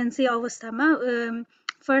प्रेग्नेन्सी अवस्थामा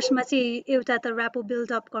फर्स्टमा चाहिँ एउटा त ऱ्यापो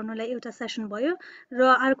बिल्डअप गर्नुलाई एउटा सेसन भयो र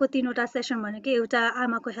अर्को 3वटा सेसन भनेको एउटा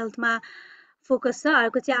आमाको हेल्थमा फोकस छ,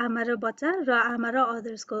 अर्को चाहिँ आमा र बच्चा र आमा र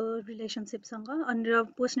अदर्सको रिलेसनसिपसँग, अनि र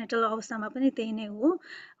पोस्टनेटल अवस्थामा पनि त्यही नै हो।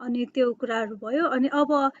 अनि त्यो कुराहरू भयो। अनि अब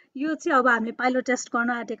यो चाहिँ अब हामीले पाइलट टेस्ट गर्न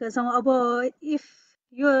आँटेका छौँ। अब इफ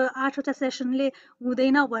यो 8वटा सेसनले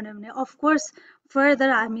हुँदैन भन्यो भने अफकोर्स फर्दर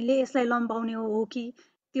हामीले यसलाई लम्बाउने हो कि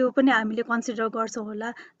त्यो पनि हामीले कन्सिडर गर्छौँ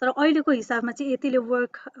होला। तर अहिलेको हिसाबमा चाहिँ यतिले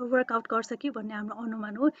वर्कआउट गर्छ कि भन्ने हाम्रो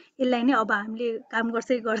अनुमान हो। यसलाई नै अब हामीले काम गर्छ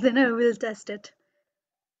कि गर्दैन, will test it.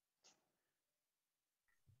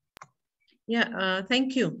 Yeah,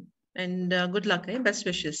 thank you and good luck. Best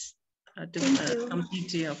wishes to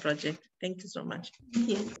complete your project. Thank you so much. Thank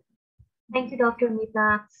you. Thank you, Dr. Meeta.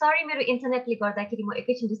 Sorry, मेरो इन्टरनेटले गर्दाखेरि म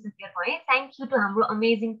एकैछिन डिसअपियर भएँ। Thank you to हाम्रो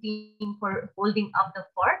amazing team for holding up the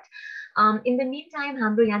fort. In the meantime,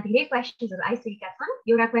 हाम्रो यहाँ धेरै क्वेशन्सहरू आइसकेका छन्।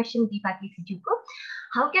 एउटा question Dipa केसीज्यूको,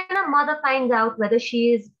 how can a mother find out whether she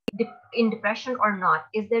is in depression or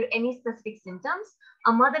not? Is there any specific symptoms?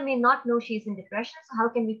 A mother may not know she is in depression, so how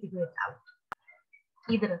can we figure it out?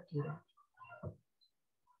 Either of you.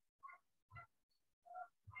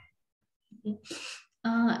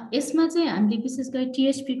 यसमा चाहिँ हामीले विशेष गरी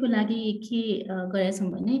टिएचपीको लागि के गरेका छौँ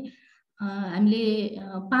भने हामीले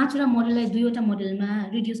 5वटा मोडललाई 2वटा मोडलमा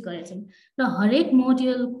रिड्युस गरेका छौँ र हरेक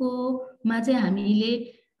मोडलकोमा चाहिँ हामीले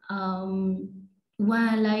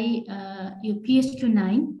उहाँलाई यो PHQ-9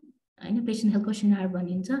 हैन, पेशेन्ट हेल्थ क्वेसनर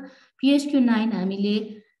भनिन्छ। PHQ-9 हामीले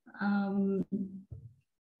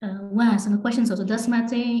उहाँसँग क्वेसन्सहरू जसमा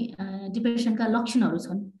चाहिँ डिप्रेसनका लक्षणहरू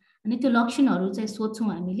छन् अनि त्यो लक्षणहरू चाहिँ सोध्छौँ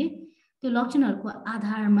हामीले। त्यो लक्षणहरूको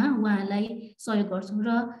आधारमा उहाँलाई सहयोग गर्छौँ र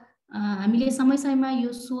हामीले समय समयमा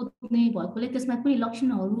यो सोध्ने भएकोले त्यसमा कुनै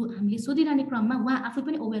लक्षणहरू हामीले सोधिरहने क्रममा उहाँ आफै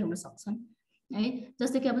पनि अवेर हुन सक्छन् है।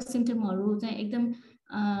 जस्तै कि अब सिम्पटमहरू चाहिँ एकदम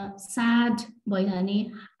स्याड भइरहने,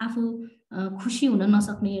 आफू खुसी हुन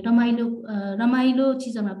नसक्ने, रमाइलो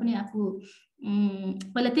चिजमा पनि आफू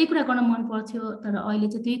पहिला त्यही कुरा गर्न मन पर्थ्यो तर अहिले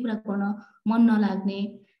चाहिँ त्यही कुरा गर्न मन नलाग्ने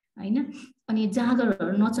हैन, अनि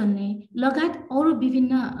जागरहरू नचल्ने लगायत अरू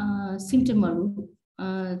विभिन्न सिम्पटमहरू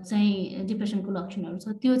चाहिँ डिप्रेसनको लक्षणहरू छ।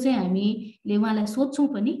 त्यो चाहिँ हामीले उहाँलाई सोध्छौँ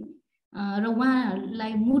पनि र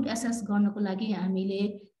उहाँलाई मुड एसेस गर्नको लागि हामीले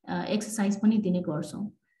एक्सरसाइज पनि दिने गर्छौँ।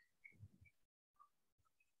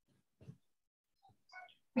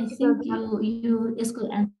 I think you यसको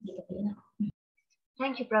answer.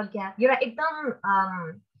 Thank you, Pragya. You're एकदम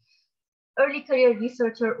early career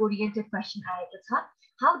researcher oriented question आएको छ।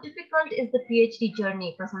 How difficult is the PhD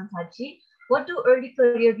journey, Prasansa ji? What do early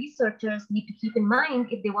career researchers need to keep in mind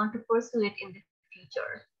if they want to pursue it in the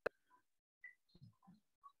future?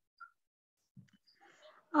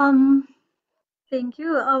 Thank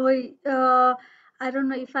you. I don't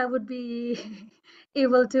know if I would be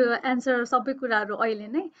able to answer sabai kuraharu अहिले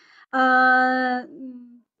नै,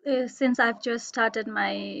 since I've just started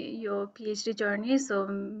my PhD journey, so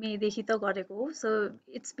मेदेखि त गरेको हो, so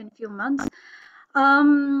it's been few months.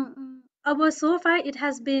 So far it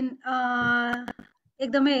has been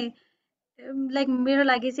एकदमै like मेरो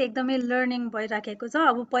लागि चाहिँ एकदमै लर्निङ भइराखेको छ।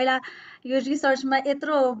 अब पहिला यो रिसर्चमा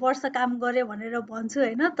यत्रो वर्ष काम गरेँ भनेर भन्छु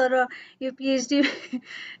होइन, तर यो पिएचडी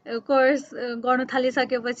कोर्स गर्नु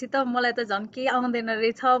थालिसकेपछि त मलाई त झन् केही आउँदैन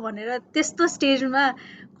रहेछ भनेर त्यस्तो स्टेजमा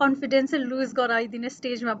कन्फिडेन्सै लुज गराइदिने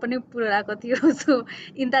स्टेजमा पनि पुऱ्याएको थियो। So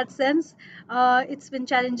in that sense it's been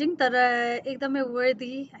challenging, तर एकदमै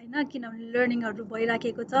वर्दी होइन, किनभने लर्निङहरू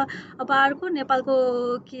भइराखेको छ। अब अर्को नेपालको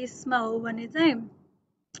केसमा हो भने चाहिँ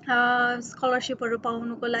स्कलरसिपहरू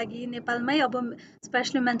पाउनुको लागि नेपालमै अब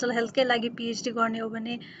स्पेसली मेन्टल हेल्थकै लागि पिएचडी गर्ने हो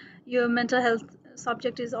भने यो mental health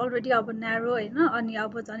subject is already अब न्यारो होइन, अनि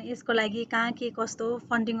अब झन् यसको लागि कहाँ के कस्तो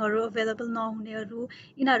फन्डिङहरू अभाइलेबल नहुनेहरू,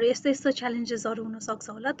 यिनीहरू यस्तो यस्तो च्यालेन्जेसहरू हुनसक्छ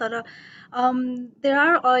होला। तर देयर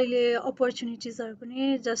आर अहिले अपर्च्युनिटिजहरू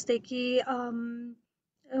पनि, जस्तै कि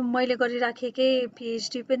मैले गरिराखेकै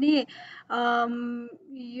पिएचडी पनि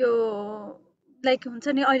यो लाइक हुन्छ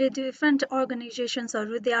नि, अहिले different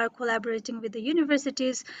अर्गनाइजेसन्सहरू they are collaborating with the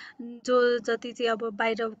universities, जो जति चाहिँ अब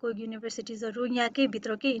बाहिरको युनिभर्सिटिजहरू यहाँकै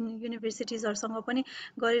भित्रकै युनिभर्सिटिजहरूसँग पनि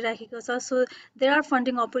गरिराखेको छ। So there are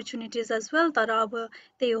funding opportunities as well, तर अब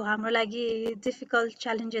त्यही हो, हाम्रो लागि डिफिकल्ट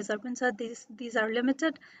च्यालेन्जेसहरू पनि छ, दिज आर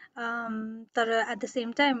लिमिटेड, तर एट द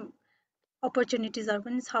सेम टाइम अपर्च्युनिटिजहरू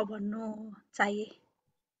पनि छ भन्नु चाहिए।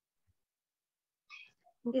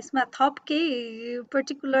 यसमा थप केही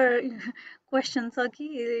पर्टिकुलर क्वेसन छ कि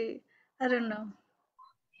I don't know.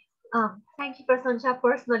 Thank you, Prasansa,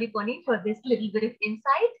 personally for this little bit of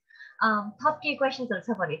insight. थप केही क्वेसन्सहरू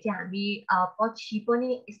छ भने चाहिँ हामी पछि पनि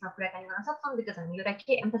यसमा कुराकानी गर्न सक्छौँ, बिकज हामी एउटा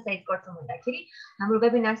के एम्फसाइज गर्छौँ भन्दाखेरि हाम्रो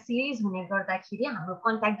वेबिनार सिरिज हुने गर्दाखेरि, हाम्रो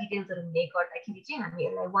कन्ट्याक्ट डिटेल्सहरू हुने गर्दाखेरि चाहिँ हामी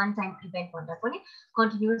यसलाई वान टाइम इभेन्ट भन्दा पनि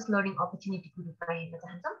कन्टिन्युअस लर्निङ अपर्च्युनिटीको रूपमा हेर्न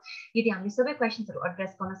चाहन्छौँ। यदि हामीले सबै क्वेसन्सहरू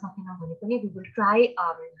एड्रेस गर्न सकेनौँ भने पनि वी विल ट्राई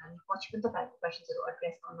हामी पछि पनि तपाईँहरूको क्वेसन्सहरू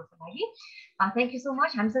एड्रेस गर्नको लागि। Thank you so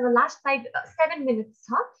much. हामीसँग लास्ट 7 मिनट्स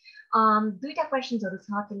छ, दुईटा क्वेसन्सहरू छ,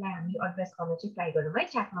 त्यसलाई हामी एड्रेस गर्न चाहिँ ट्राई गरौँ है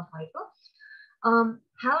च्याटमा भएको।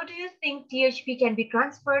 How do you think THP can be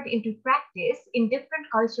transferred into practice in different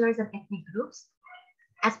cultures and ethnic groups,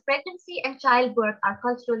 as pregnancy and childbirth are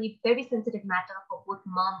culturally very sensitive matter for both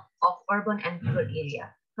mom of urban and rural area?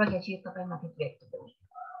 Pragya ji, तपाईमाथि व्यक्त गर्नु।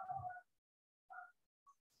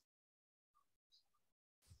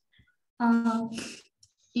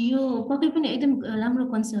 यो पक्कै पनि एकदम राम्रो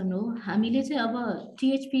concern हो। हामीले चाहिँ अब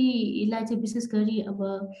टिएचपीलाई चाहिँ विशेष गरी अब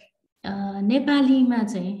नेपालीमा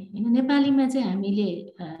चाहिँ हैन, नेपालीमा चाहिँ हामीले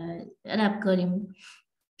एडाप्ट गर्यौं।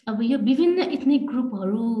 अब यो विभिन्न एथनिक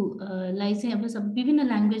ग्रुपहरूलाई चाहिँ अब सब विभिन्न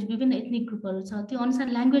ल्याङ्ग्वेज, विभिन्न एथनिक ग्रुपहरू छ, त्यो अनुसार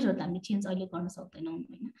ल्याङ्ग्वेजहरू त हामीले चेन्ज अहिले गर्न सक्दैनौँ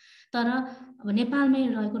हैन। तर अब नेपालमै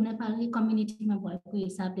रहेको नेपाली कम्युनिटीमा भएको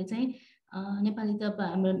हिसाबले चाहिँ नेपाली त अब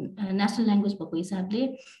हाम्रो नेसनल ल्याङ्ग्वेज भएको हिसाबले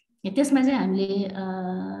त्यसमा चाहिँ हामीले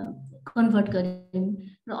कन्भर्ट गर्यौं।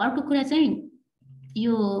 र अर्को कुरा चाहिँ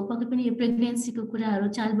यो पक्कै पनि यो प्रेग्नेन्सीको कुराहरू,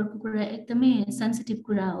 चाइल्डबर्थको कुरा एकदमै सेन्सिटिभ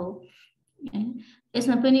कुरा हो हैन।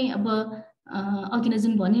 यसमा पनि अब अघि नै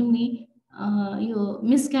जुन भन्यौं नि, यो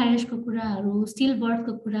मिसक्यारेजको कुराहरू, स्टिल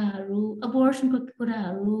बर्थको कुराहरू, अबोर्सनको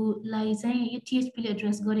कुराहरूलाई चाहिँ यो टिएचपीले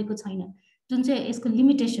एड्रेस गरेको छैन, जुन चाहिँ यसको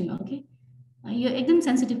लिमिटेसन हो कि यो एकदम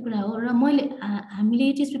सेन्सिटिभ कुरा हो। र मैले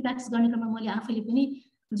हामीले टिएचपी प्र्याक्टिस गर्ने क्रममा मैले आफैले पनि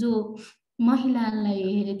जो महिलालाई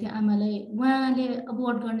हेरेको थिएँ, आमालाई, उहाँले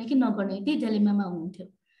अबोर्ट गर्ने कि नगर्ने त्यही डिलेमामा हुनुहुन्थ्यो।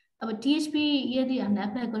 अब टिएचपी यदि हामीले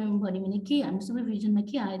एप्लाई गर्यौँ भने के हाम्रो सुपरभिजनमा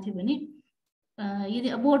के आएको थियो भने, यदि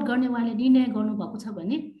अबोर्ट गर्ने उहाँले निर्णय गर्नुभएको छ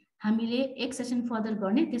भने हामीले एक सेसन फर्दर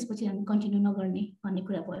गर्ने, त्यसपछि हामी कन्टिन्यू नगर्ने भन्ने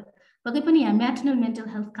कुरा भयो। पक्कै पनि यहाँ म्याटर्नल मेन्टल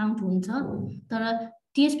हेल्थ काउन्ट हुन्छ, तर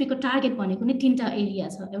टिएचपीको टार्गेट भनेको नै 3टा एरिया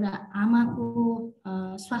छ। एउटा आमाको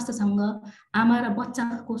स्वास्थ्यसँग, आमा र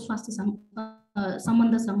बच्चाको स्वास्थ्यसँग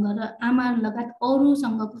सम्बन्धसँग, र आमा लगायत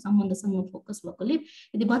अरूसँगको सम्बन्धसँग फोकस भएकोले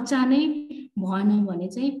यदि बच्चा नै भएन भने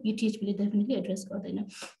चाहिँ यो टिएचपीले डेफिनेटली एड्रेस गर्दैन।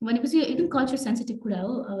 भनेपछि यो एकदम कल्चर सेन्सिटिभ कुरा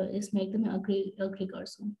हो, यसमा एकदमै अग्री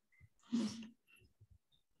गर्छौँ।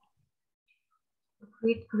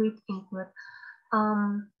 Great input.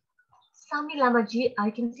 Sami Lama ji, I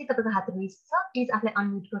can see तपाईको हात रेज छ, प्लिज आफूलाई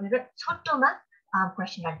अनम्युट गरेर छोटोमा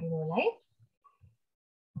क्वेसन राख्दिनु होला है।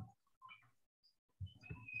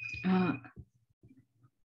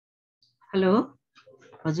 हेलो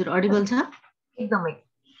हजुर, अडिबल छ? एकदमै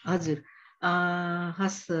हजुर।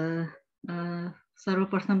 हस्,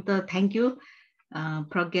 सर्वप्रथम त thank you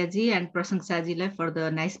प्रज्ञाजी and प्रशंसाजीलाई for the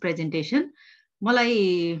nice presentation. मलाई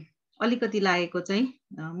अलिकति लागेको चाहिँ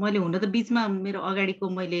मैले हुन त बिचमा मेरो अगाडिको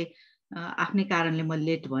मैले आफ्नै कारणले म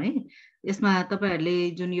लेट भएँ। यसमा तपाईहरुले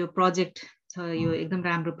जुन यो प्रोजेक्ट छ यो एकदम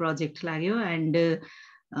राम्रो प्रोजेक्ट लाग्यो, एन्ड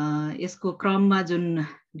यसको क्रममा जुन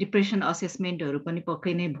डिप्रेसन असेसमेन्टहरू पनि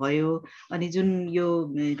पक्कै नै भयो अनि जुन यो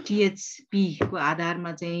THP को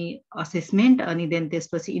आधारमा चाहिँ असेसमेन्ट अनि देन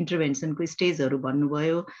त्यसपछि इन्टरभेन्सनको स्टेजहरू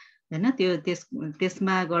भन्नुभयो हैन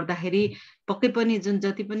त्यसमा गर्दाखेरि पक्कै पनि जुन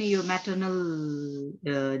जति पनि यो म्याटर्नल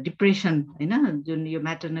डिप्रेसन हैन जुन यो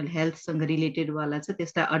म्याटर्नल हेल्थसँग रिलेटेड वाला छ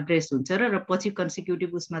त्यसलाई एड्रेस हुन्छ र पछि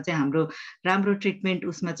कन्सिक्युटिभ उसमा चाहिँ हाम्रो राम्रो ट्रिटमेन्ट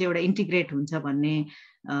उसमा चाहिँ एउटा इन्टिग्रेट हुन्छ भन्ने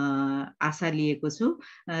आशा लिएको छु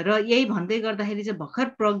र यही भन्दै गर्दाखेरि चाहिँ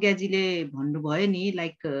भर्खर प्रज्ञाजीले भन्नुभयो नि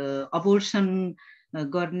लाइक अबोर्सन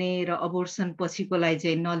गर्ने र अबोर्सन पछिकोलाई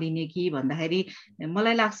चाहिँ नलिने कि भन्दाखेरि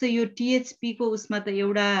मलाई लाग्छ यो THP को उसमा त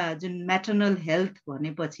एउटा जुन म्याटर्नल हेल्थ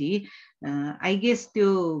भनेपछि आई गेस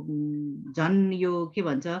त्यो झन् यो के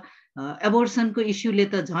भन्छ एबोर्सनको इस्युले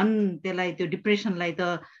त झन् त्यसलाई त्यो डिप्रेसनलाई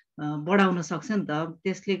त बढाउन सक्छ नि त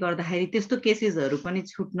त्यसले गर्दाखेरि त्यस्तो केसेसहरू पनि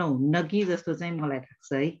छुट्न हुन्न कि जस्तो चाहिँ मलाई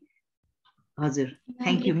लाग्छ है हजुर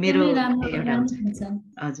थ्यांक यू मेरो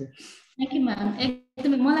हजुर थ्यांक यू म्याम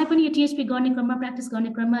एकदमै मलाई पनि यो THP गर्ने क्रममा प्र्याक्टिस गर्ने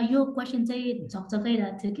क्रममा यो क्वेसन चाहिँ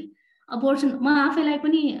झकझकाइरहेको थियो कि अबोर्सन म आफैलाई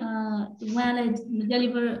पनि उहाँलाई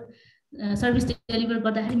डेलिभर सर्भिस डेलिभर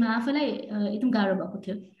गर्दाखेरि म आफैलाई एकदम गाह्रो भएको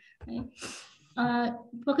थियो है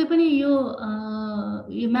पक्कै पनि यो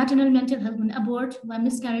म्याटर्नल मेन्टल हेल्थ भन्ने अबोर्ट वा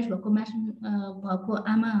मिसक्यारेज भएको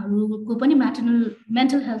आमाहरूको पनि म्याटर्नल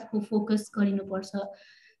मेन्टल हेल्थको फोकस गरिनुपर्छ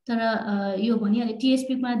तर यो भनिहालेँ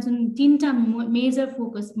THP मा जुन 3टा मेजर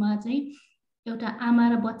फोकसमा चाहिँ एउटा आमा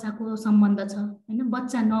र बच्चाको सम्बन्ध छ हैन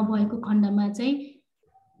बच्चा नभएको खण्डमा चाहिँ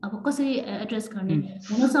अब कसरी एड्रेस गर्ने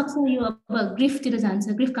हुन सक्छ यो अब ग्रिफतिर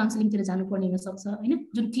जान्छ ग्रिफ काउन्सिलिङतिर जानुपर्ने हुन सक्छ हैन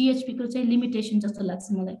जुन THP को चाहिँ लिमिटेसन जस्तो लाग्छ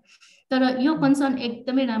मलाई तर यो कन्सर्न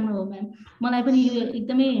एकदमै राम्रो हो म्याम मलाई पनि यो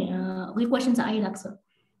एकदमै यो क्वेसन चाहिँ आइराख्छ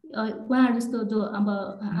उहाँहरु जस्तो जो अब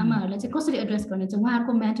आमाहरुलाई चाहिँ कसरी एड्रेस गर्ने छ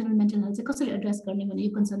उहाँहरुको म्याटर्नल मेन्टल हेल्थ चाहिँ कसरी एड्रेस गर्ने भन्ने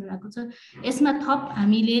यो कन्सर्न राखेको छ यसमा थप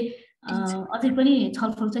हामीले अझै पनि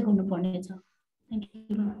छलफल चाहिँ गर्नुपर्ने छ थ्यांक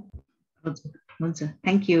यू हुन्छ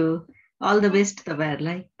thank you all the best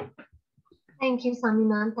तपाईहरुलाई Thank you,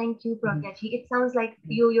 Samina. Thank you, Pragya ji. It sounds like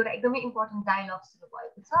you're एकदमै important dialogue सुरु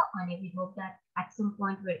भएको छ अनि we hope that at some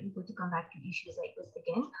point we're able to come back to issues like this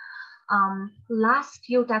again. Last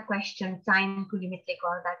एउटा question time को limit ले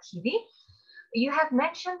गर्दाखेरि you have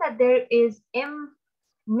mentioned that there is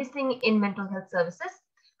missing in mental health services.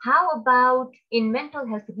 How about in mental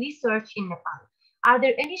health research in Nepal? Are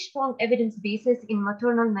there any strong evidence bases in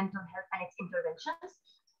maternal mental health and its interventions?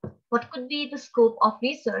 What could be the scope of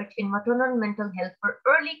research in maternal mental health for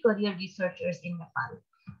early career researchers in Nepal?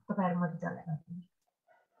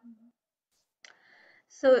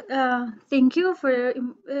 So thank you for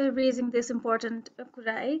raising this important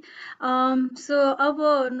kurai. So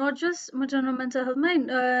not just maternal mental health,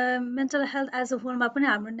 mental health as a whole ma pani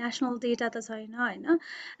हाम्रो national data ta छैन हैन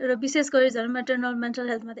र विशेष गरी झन् maternal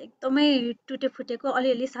mental health मा त एकदमै टुटे फुटेको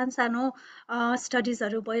अलिअलि सानो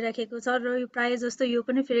स्टडीजहरु भइराखेको छ र यो प्राय जस्तो यो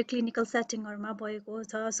पनि फेरि क्लिनिकल सेटिङहरुमा भएको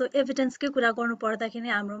छ सो एभिडेन्सकै कुरा गर्नु पर्दाखेरि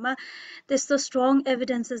हाम्रोमा त्यस्तो स्ट्रङ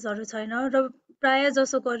एभिडेन्सेसहरु छैन र प्राय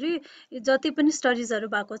जसो गरी जति पनि स्टडीजहरु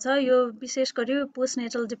भएको छ यो विशेष गरी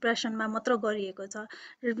पोस्टनेटल डिप्रेसनमा मात्र गरिएको छ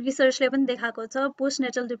रिसर्चले पनि देखाएको छ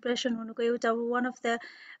पोस्टनेटल डिप्रेसन हुनुको एउटा one of the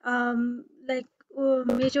like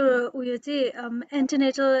major उयो चाहिँ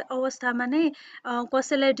एन्टिनेटल अवस्थामा नै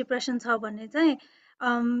कसैलाई डिप्रेसन छ भने चाहिँ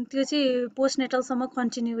त्यो चाहिँ पोस्टनेटलसम्म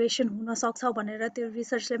कन्टिन्युएसन हुन सक्छ भनेर त्यो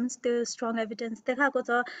रिसर्चले पनि त्यो स्ट्रङ एभिडेन्स देखाएको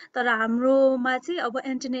छ तर हाम्रोमा चाहिँ अब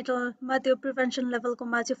एन्टिनेटलमा त्यो प्रिभेन्सन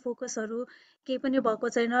लेभलकोमा चाहिँ फोकसहरु केही पनि भएको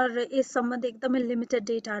छैन र यस सम्बन्धी एकदमै लिमिटेड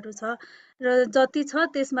डेटाहरु छ र जति छ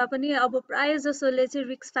त्यसमा पनि अब प्राय जसोले चाहिँ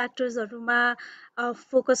रिस्क फ्याक्टर्सहरुमा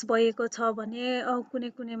फोकस भएको छ भने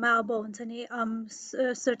कुनैमा अब हुन्छ नि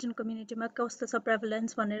सर्टेन कम्युनिटीमा कस्तो छ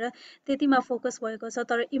प्रेभलेन्स भनेर त्यतिमा फोकस भएको छ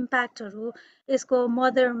तर इम्प्याक्टहरु यसको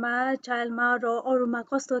मदरमा चाइल्डमा र अरूमा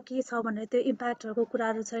कस्तो के छ भनेर त्यो इम्प्याक्टहरुको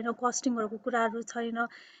कुराहरु छैन कस्टिङहरुको कुराहरु छैन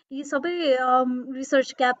यी सबै रिसर्च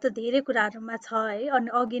ग्याप त धेरै कुराहरुमा छ है अनि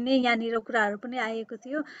अघि नै यहाँनिर कुराहरु पनि आएको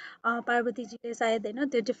थियो पार्वतीजीले सायद हैन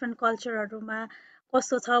त्यो डिफरेन्ट कल्चरहरुमा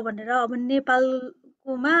कस्तो छ भनेर अब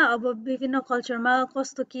नेपालकोमा अब विभिन्न कल्चरमा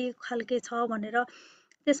कस्तो के खालके छ भनेर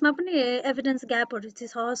त्यसमा पनि एभिडेन्स ग्यापहरु चाहिँ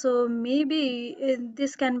छ so maybe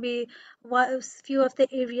this can be few of the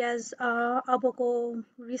areas अबको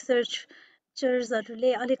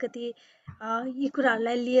रिसर्चर्सहरुले अलिकति यी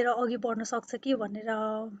कुराहरुलाई लिएर अघि बढ्न सक्छ कि भनेर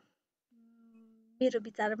मेरो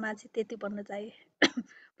विचारमा चाहिँ त्यति भन्न चाहे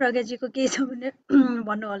प्रज्ञाजीको के छ भने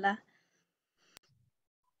भन्नु होला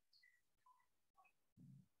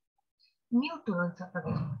म्युट हुनुहुन्छ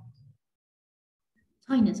प्रज्ञाजी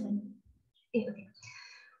छैन ए okay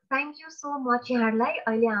Thank you so much यहाँहरुलाई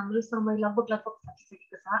अहिले हाम्रो समय लगभग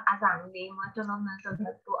सकिसकेको छ आज हामीले maternal mental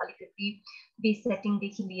health को अलिकति बेस सेटिङ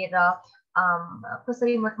देखि लिएर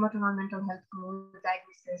कसरी maternal mental health को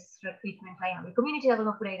डायग्नोसिस र ट्रिटमेन्टलाई हामी कम्युनिटी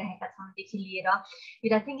लेभलमा पुर्याइरहेका छौं देखि लिएर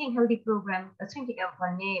एउटा थिंकिङ हेल्दी प्रोग्राम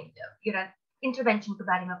भन्ने एउटा इन्टरभेन्सन को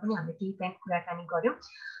बारेमा पनि हामीले केही टाइम कुराकानी गर्यौं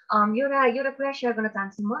एउटा कुरा शेयर गर्न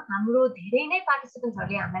चाहन्छु म हाम्रो धेरै नै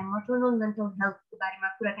पार्टिसिपेन्ट्सहरुले हामीलाई maternal mental health को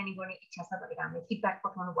बारेमा कुराकानी गर्ने इच्छा छ भनेर हामीले फिडब्याक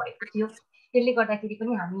पठाउनु भएको थियो त्यसले गर्दाखेरि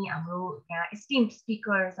पनि हामी हाम्रो यहाँ एस्टिम्ड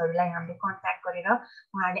स्पिकर्सहरुलाई हामीले कन्ट्याक्ट गरेर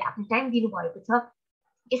उहाँहरुले आफ्नो टाइम दिनु भएको छ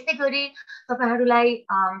यस्तै गरी तपाईहरुलाई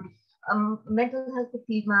मेन्टल हेल्थ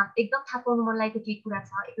फिल्डमा एकदम थाहा पाउनु मन लागेको केही कुरा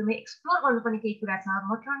छ एकदमै एक्सप्लोर गर्नुपर्ने केही कुरा छ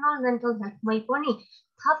maternal mental healthमै पनि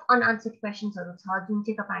थप अनआन्सर्ड क्वेशन्सहरु छ जुन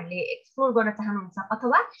चाहिँ तपाईहरुले एक्सप्लोर गर्न चाहनुहुन्छ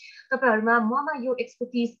अथवा तपाईहरुमा ममा यो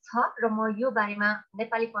एक्सपर्टिज छ र म यो बारेमा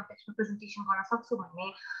नेपाली कन्टेक्स्टमा प्रेजेन्टेसन गर्न सक्छु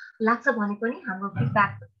भन्ने लाग्छ भने पनि हाम्रो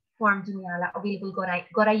फिडब्याक फर्म जुन यहाँलाई अवेलेबल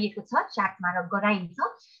गराइएको छ च्याटमा र गराइन्छ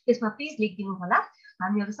त्यसमा प्लिज लेखिदिनु होला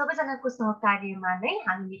हामीहरु सबैजनाको सहकार्यमा नै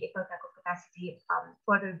हामीले एकअर्काको क्यापासिटी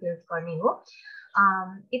फर्दर बिल्ड गर्ने हो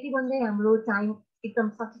यति भन्दै हाम्रो टाइम एकदम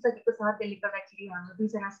सकिसकेको छ त्यसले गर्दाखेरि हाम्रो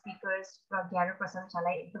दुईजना स्पिकर्स प्रज्ञा र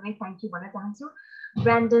प्रशंसालाई एकदमै थ्यांक यू भन्न चाहन्छु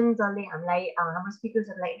ब्रान्डन जसले हामीलाई हाम्रो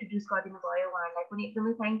स्पिकर्सहरुलाई इन्ट्रोड्युस गरिदिनु भयो उहाँहरुलाई पनि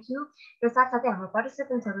एकदमै थ्यांक यू र साथसाथै हाम्रो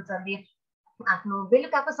पार्टिसिपेन्ट्सहरु जसले आफ्नो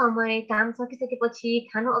बेलुकाको समय काम सकिसकेपछि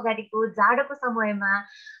खानु अगाडिको जाडोको समयमा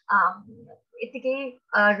यतिकै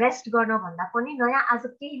रेस्ट गर्न भन्दा पनि आज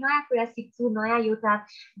केही नयाँ कुरा सिक्छु नयाँ एउटा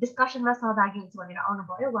डिस्कसनमा सहभागी हुन्छु भनेर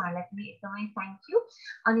आउनुभयो उहाँहरुलाई पनि एकदमै थ्यांक यू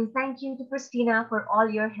अनि thank you to Christina for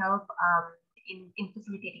all your help in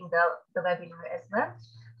facilitating the webinar as well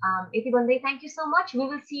यति भन्दै thank you so much we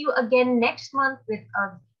will see you again next month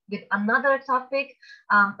with another topic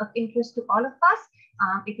of interest to all of us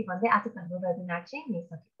यति भन्दै आजको हाम्रो webinar चाहिँ यही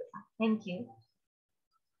सकिएको छ thank you